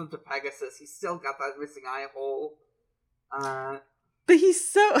give one of them to Pegasus. He's still got that missing eye hole. But he's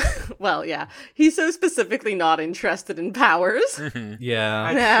so... Well, yeah. He's so specifically not interested in powers.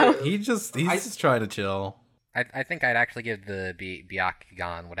 Yeah. No. He's just trying to chill. I think I'd actually give the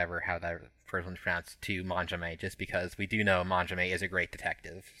Byakugan, whatever how that first one's pronounced, to Manjame, just because we do know Manjame is a great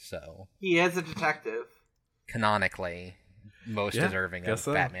detective, so... He is a detective. Canonically, most deserving of guess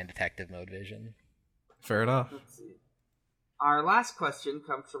so. Batman Detective Mode Vision. Fair enough. Let's see. Our last question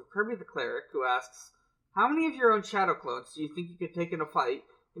comes from Kirby the Cleric, who asks, "How many of your own shadow clones do you think you could take in a fight,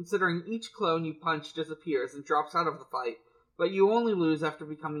 considering each clone you punch disappears and drops out of the fight, but you only lose after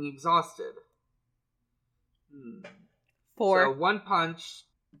becoming exhausted?" 4. So 1 punch.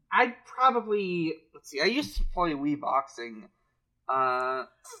 I'd probably... Let's see, I used to play Wii Boxing.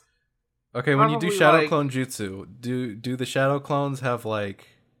 Okay, when you do Probably, Shadow like- Clone Jutsu, do the Shadow Clones have, like,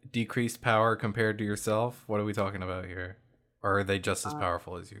 decreased power compared to yourself? What are we talking about here? Or are they just as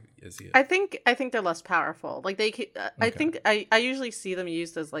powerful as you? I think they're less powerful. Like they, I think I usually see them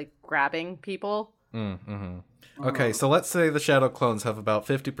used as like grabbing people. Okay, so let's say the Shadow Clones have about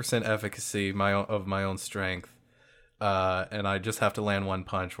 50% efficacy of my own strength, and I just have to land 1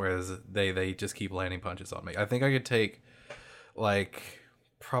 punch, whereas they just keep landing punches on me. I think I could take like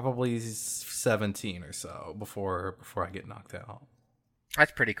probably 17 or so before I get knocked out.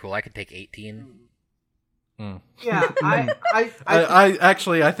 That's pretty cool. I could take 18. Yeah,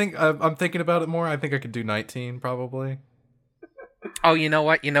 I think I'm thinking about it more. I think I could do 19 probably. Oh, you know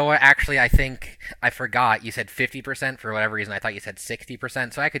what? Actually, I think I forgot. You said 50% for whatever reason. I thought you said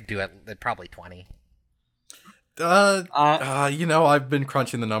 60%, so I could do it at probably 20. I've been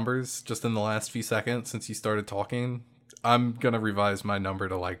crunching the numbers just in the last few seconds since you started talking. I'm gonna revise my number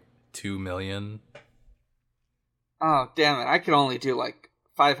to like 2 million. Oh, damn it. I could only do like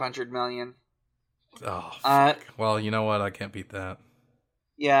 500 million. Oh, fuck. Well, you know what? I can't beat that.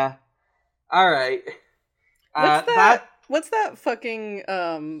 Yeah. Alright. What's that? What's that fucking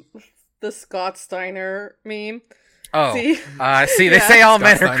the Scott Steiner meme? Oh, See? they say all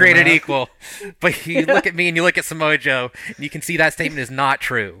men are Steiner created math. equal, but you look at me and you look at Samoa Joe, and you can see that statement is not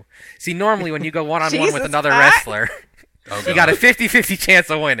true. See, normally when you go one-on-one with Jesus, another Pat. wrestler, Oh, you got a 50-50 chance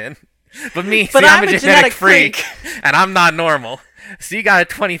of winning. But me, But see, I'm I'm a a genetic genetic freak, freak. and I'm not normal. So you got a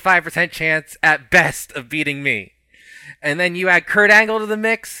 25% chance at best of beating me. And then you add Kurt Angle to the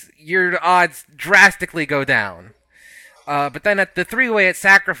mix, your odds drastically go down. But then at the three-way at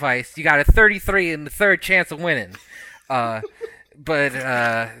Sacrifice, you got a 33 and the third chance of winning. Come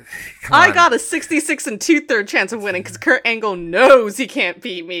I on. got a 66 and 2/3 chance of winning because Kurt Angle knows he can't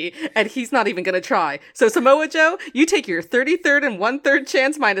beat me, and he's not even gonna try. So Samoa Joe, you take your 33rd and 1/3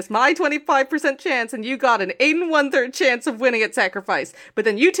 chance minus my 25% chance, and you got an 8 and 1/3 chance of winning at Sacrifice. But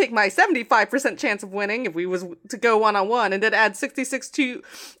then you take my 75% chance of winning if we was to go 1-on-1, and then add 66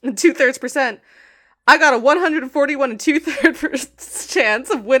 and 2/3%. I got a 141 and 2/3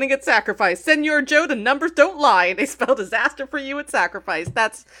 chance of winning at Sacrifice. Senor Joe, the numbers don't lie. They spell disaster for you at Sacrifice.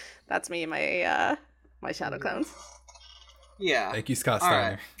 That's me and my my shadow clones. Yeah. Thank you, Scott All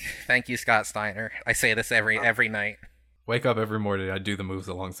Steiner. right. Thank you, Scott Steiner. I say this every night. Wake up every morning. I do the moves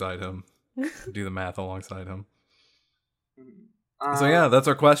alongside him. Do the math alongside him. So yeah, that's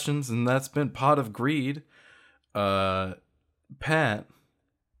our questions, and that's been Pot of Greed. Pat,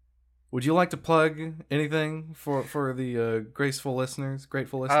 would you like to plug anything for the grateful listeners at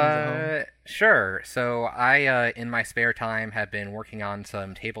home? Sure. So I, in my spare time, have been working on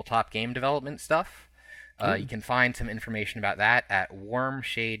some tabletop game development stuff. You can find some information about that at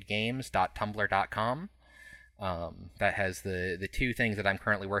warmshadegames.tumblr.com. That has the two things that I'm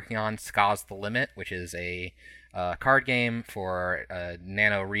currently working on: Ska's the Limit, which is a card game for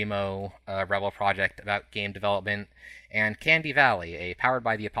NaNoWriMo Rebel project about game development, and Candy Valley, a Powered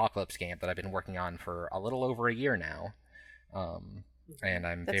by the Apocalypse game that I've been working on for a little over a year now. And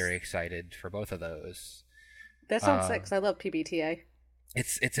I'm very excited for both of those. That sounds sick, 'cause I love PBTA.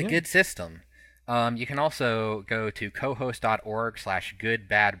 It's a good system. You can also go to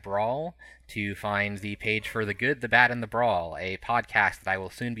cohost.org/goodbadbrawl to find the page for The Good, the Bad, and the Brawl, a podcast that I will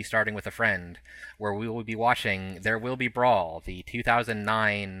soon be starting with a friend, where we will be watching There Will Be Brawl, the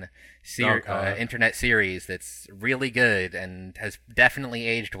 2009 internet series that's really good and has definitely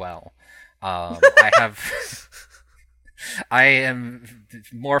aged well. I am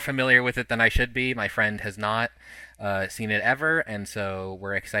more familiar with it than I should be. My friend has not seen it ever, and so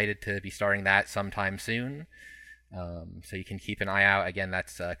we're excited to be starting that sometime soon. So you can keep an eye out. Again,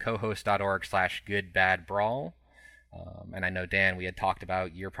 that's cohost.org/goodbadbrawl. And I know, Dan, we had talked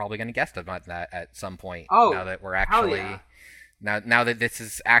about you're probably going to guest about that at some point. Oh, now that we're actually yeah. now that this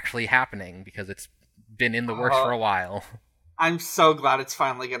is actually happening, because it's been in the works for a while. I'm so glad it's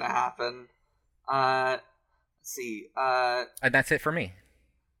finally gonna happen. Let's see. And that's it for me.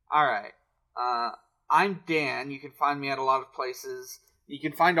 All right. I'm Dan. You can find me at a lot of places. You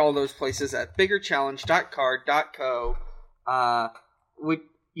can find all those places at biggerchallenge.card.co.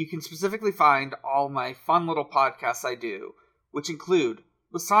 You can specifically find all my fun little podcasts I do, which include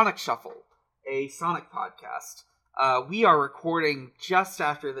the Sonic Shuffle, a Sonic podcast. We are recording just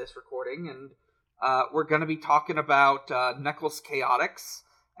after this recording, and we're going to be talking about Knuckles Chaotix,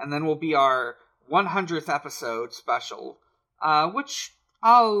 and then will be our 100th episode special, which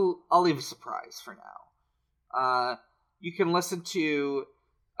I'll leave a surprise for now. You can listen to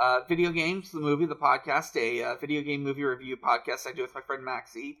Video Games, the movie, the podcast, a video game movie review podcast I do with my friend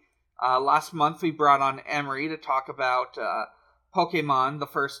Maxie. Last month we brought on Emery to talk about Pokemon, the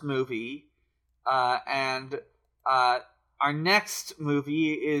first movie, and our next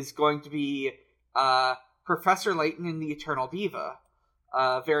movie is going to be Professor Layton and the Eternal Diva,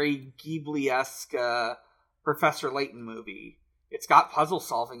 a very Ghibli-esque Professor Layton movie. It's got puzzle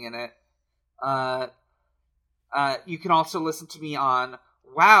solving in it. You can also listen to me on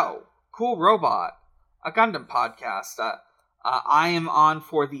Wow, Cool Robot, a Gundam podcast. I am on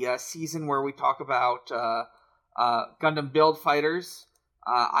for the season where we talk about Gundam Build Fighters.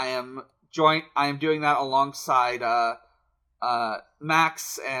 I am doing that alongside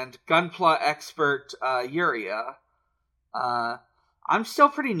Max and Gunpla expert Yuria. I'm still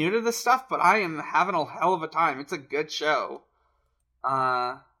pretty new to this stuff, but I am having a hell of a time. It's a good show.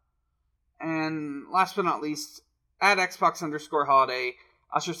 And last but not least, at Xbox_holiday,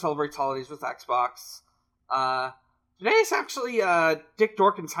 Usher celebrates holidays with Xbox. Today is actually Dick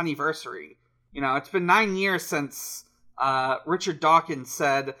Dorkin's anniversary. You know, it's been 9 years since Richard Dawkins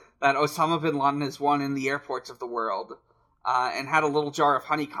said that Osama bin Laden is one in the airports of the world, and had a little jar of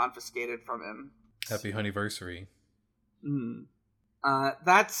honey confiscated from him. Happy honeyversary.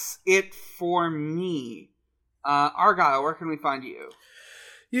 That's it for me. Argyle, where can we find you?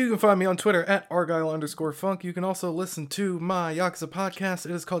 You can find me on Twitter at Argyle_Funk. You can also listen to my Yakuza podcast.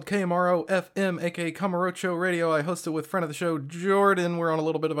 It is called KMRO FM, aka Kamurocho Radio. I host it with friend of the show, Jordan. We're on a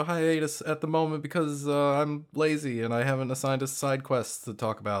little bit of a hiatus at the moment because I'm lazy and I haven't assigned us side quests to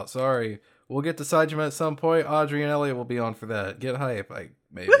talk about. Sorry. We'll get to Saejima at some point. Audrey and Elliot will be on for that. Get hype,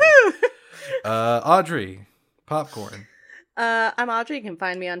 maybe. Audrey, popcorn. I'm Audrey. You can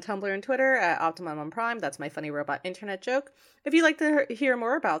find me on Tumblr and Twitter at Optimum on Prime. That's my funny robot internet joke. If you'd like to hear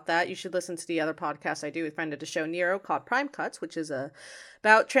more about that, you should listen to the other podcast I do with friend of the show, Nero, called Prime Cuts, which is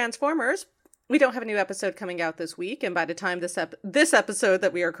about Transformers. We don't have a new episode coming out this week, and by the time this episode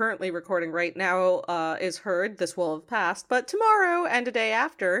that we are currently recording right now is heard, this will have passed. But tomorrow and the day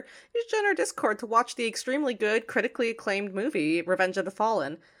after, you should join our Discord to watch the extremely good, critically acclaimed movie, Revenge of the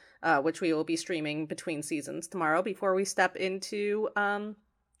Fallen, which we will be streaming between seasons tomorrow before we step into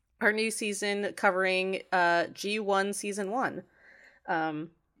our new season covering G1 Season 1.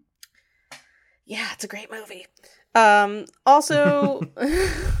 Yeah, it's a great movie. Also...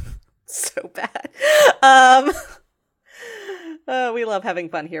 so bad. We love having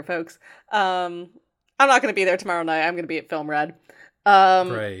fun here, folks. I'm not going to be there tomorrow night. I'm going to be at Film Red.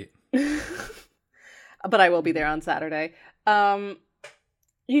 Great. But I will be there on Saturday.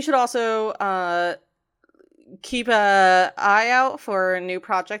 You should also keep an eye out for a new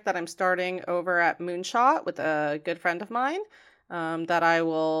project that I'm starting over at Moonshot with a good friend of mine that I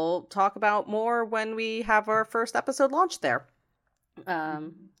will talk about more when we have our first episode launched there.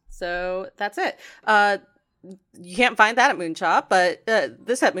 So that's it. You can't find that at Moonshot, but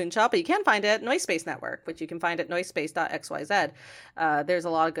this at Moonshot, but you can find it at Noise Space Network, which you can find at noisespace.xyz. There's a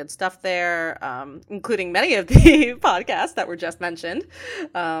lot of good stuff there, including many of the podcasts that were just mentioned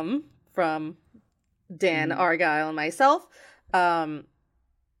from Dan, Argyle, and myself.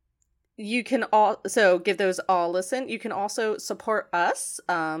 You can also give those all a listen. You can also support us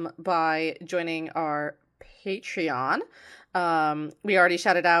by joining our Patreon. We already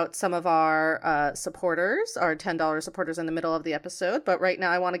shouted out some of our supporters, our $10 supporters in the middle of the episode, but right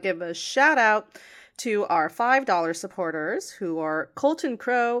now I want to give a shout out to our $5 supporters, who are Colton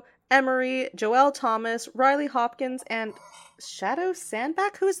Crow, Emery, Joelle Thomas, Riley Hopkins, and Shadow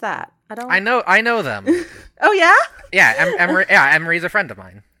Sandback. Who's that? I know them. Oh yeah? Yeah, Emery's a friend of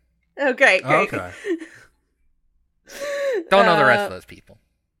mine. Oh great. Okay. Don't know the rest of those people.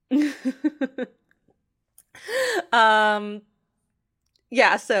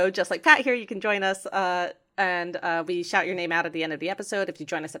 Yeah, so just like Pat here, you can join us, and we shout your name out at the end of the episode. If you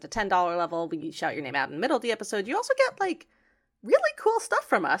join us at the $10 level, we shout your name out in the middle of the episode. You also get, like, really cool stuff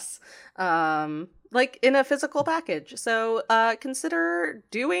from us, like in a physical package. So, consider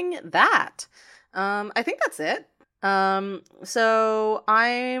doing that. I think that's it. So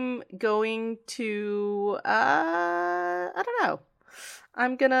I'm going to, I don't know.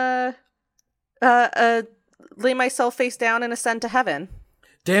 I'm gonna, lay myself face down and ascend to heaven.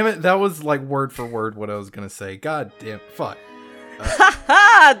 Damn it, that was like word for word what I was gonna say. God damn, fuck.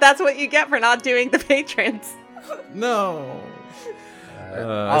 That's what you get for not doing the patrons. No.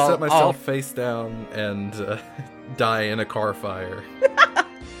 I set myself face down and die in a car fire.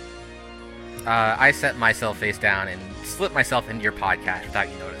 I set myself face down and slip myself into your podcast without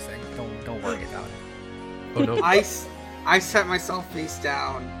you noticing. Don't worry about it. Oh no. I set myself face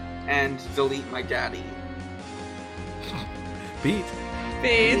down and delete my daddy. Beat.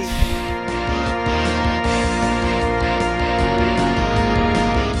 Beach.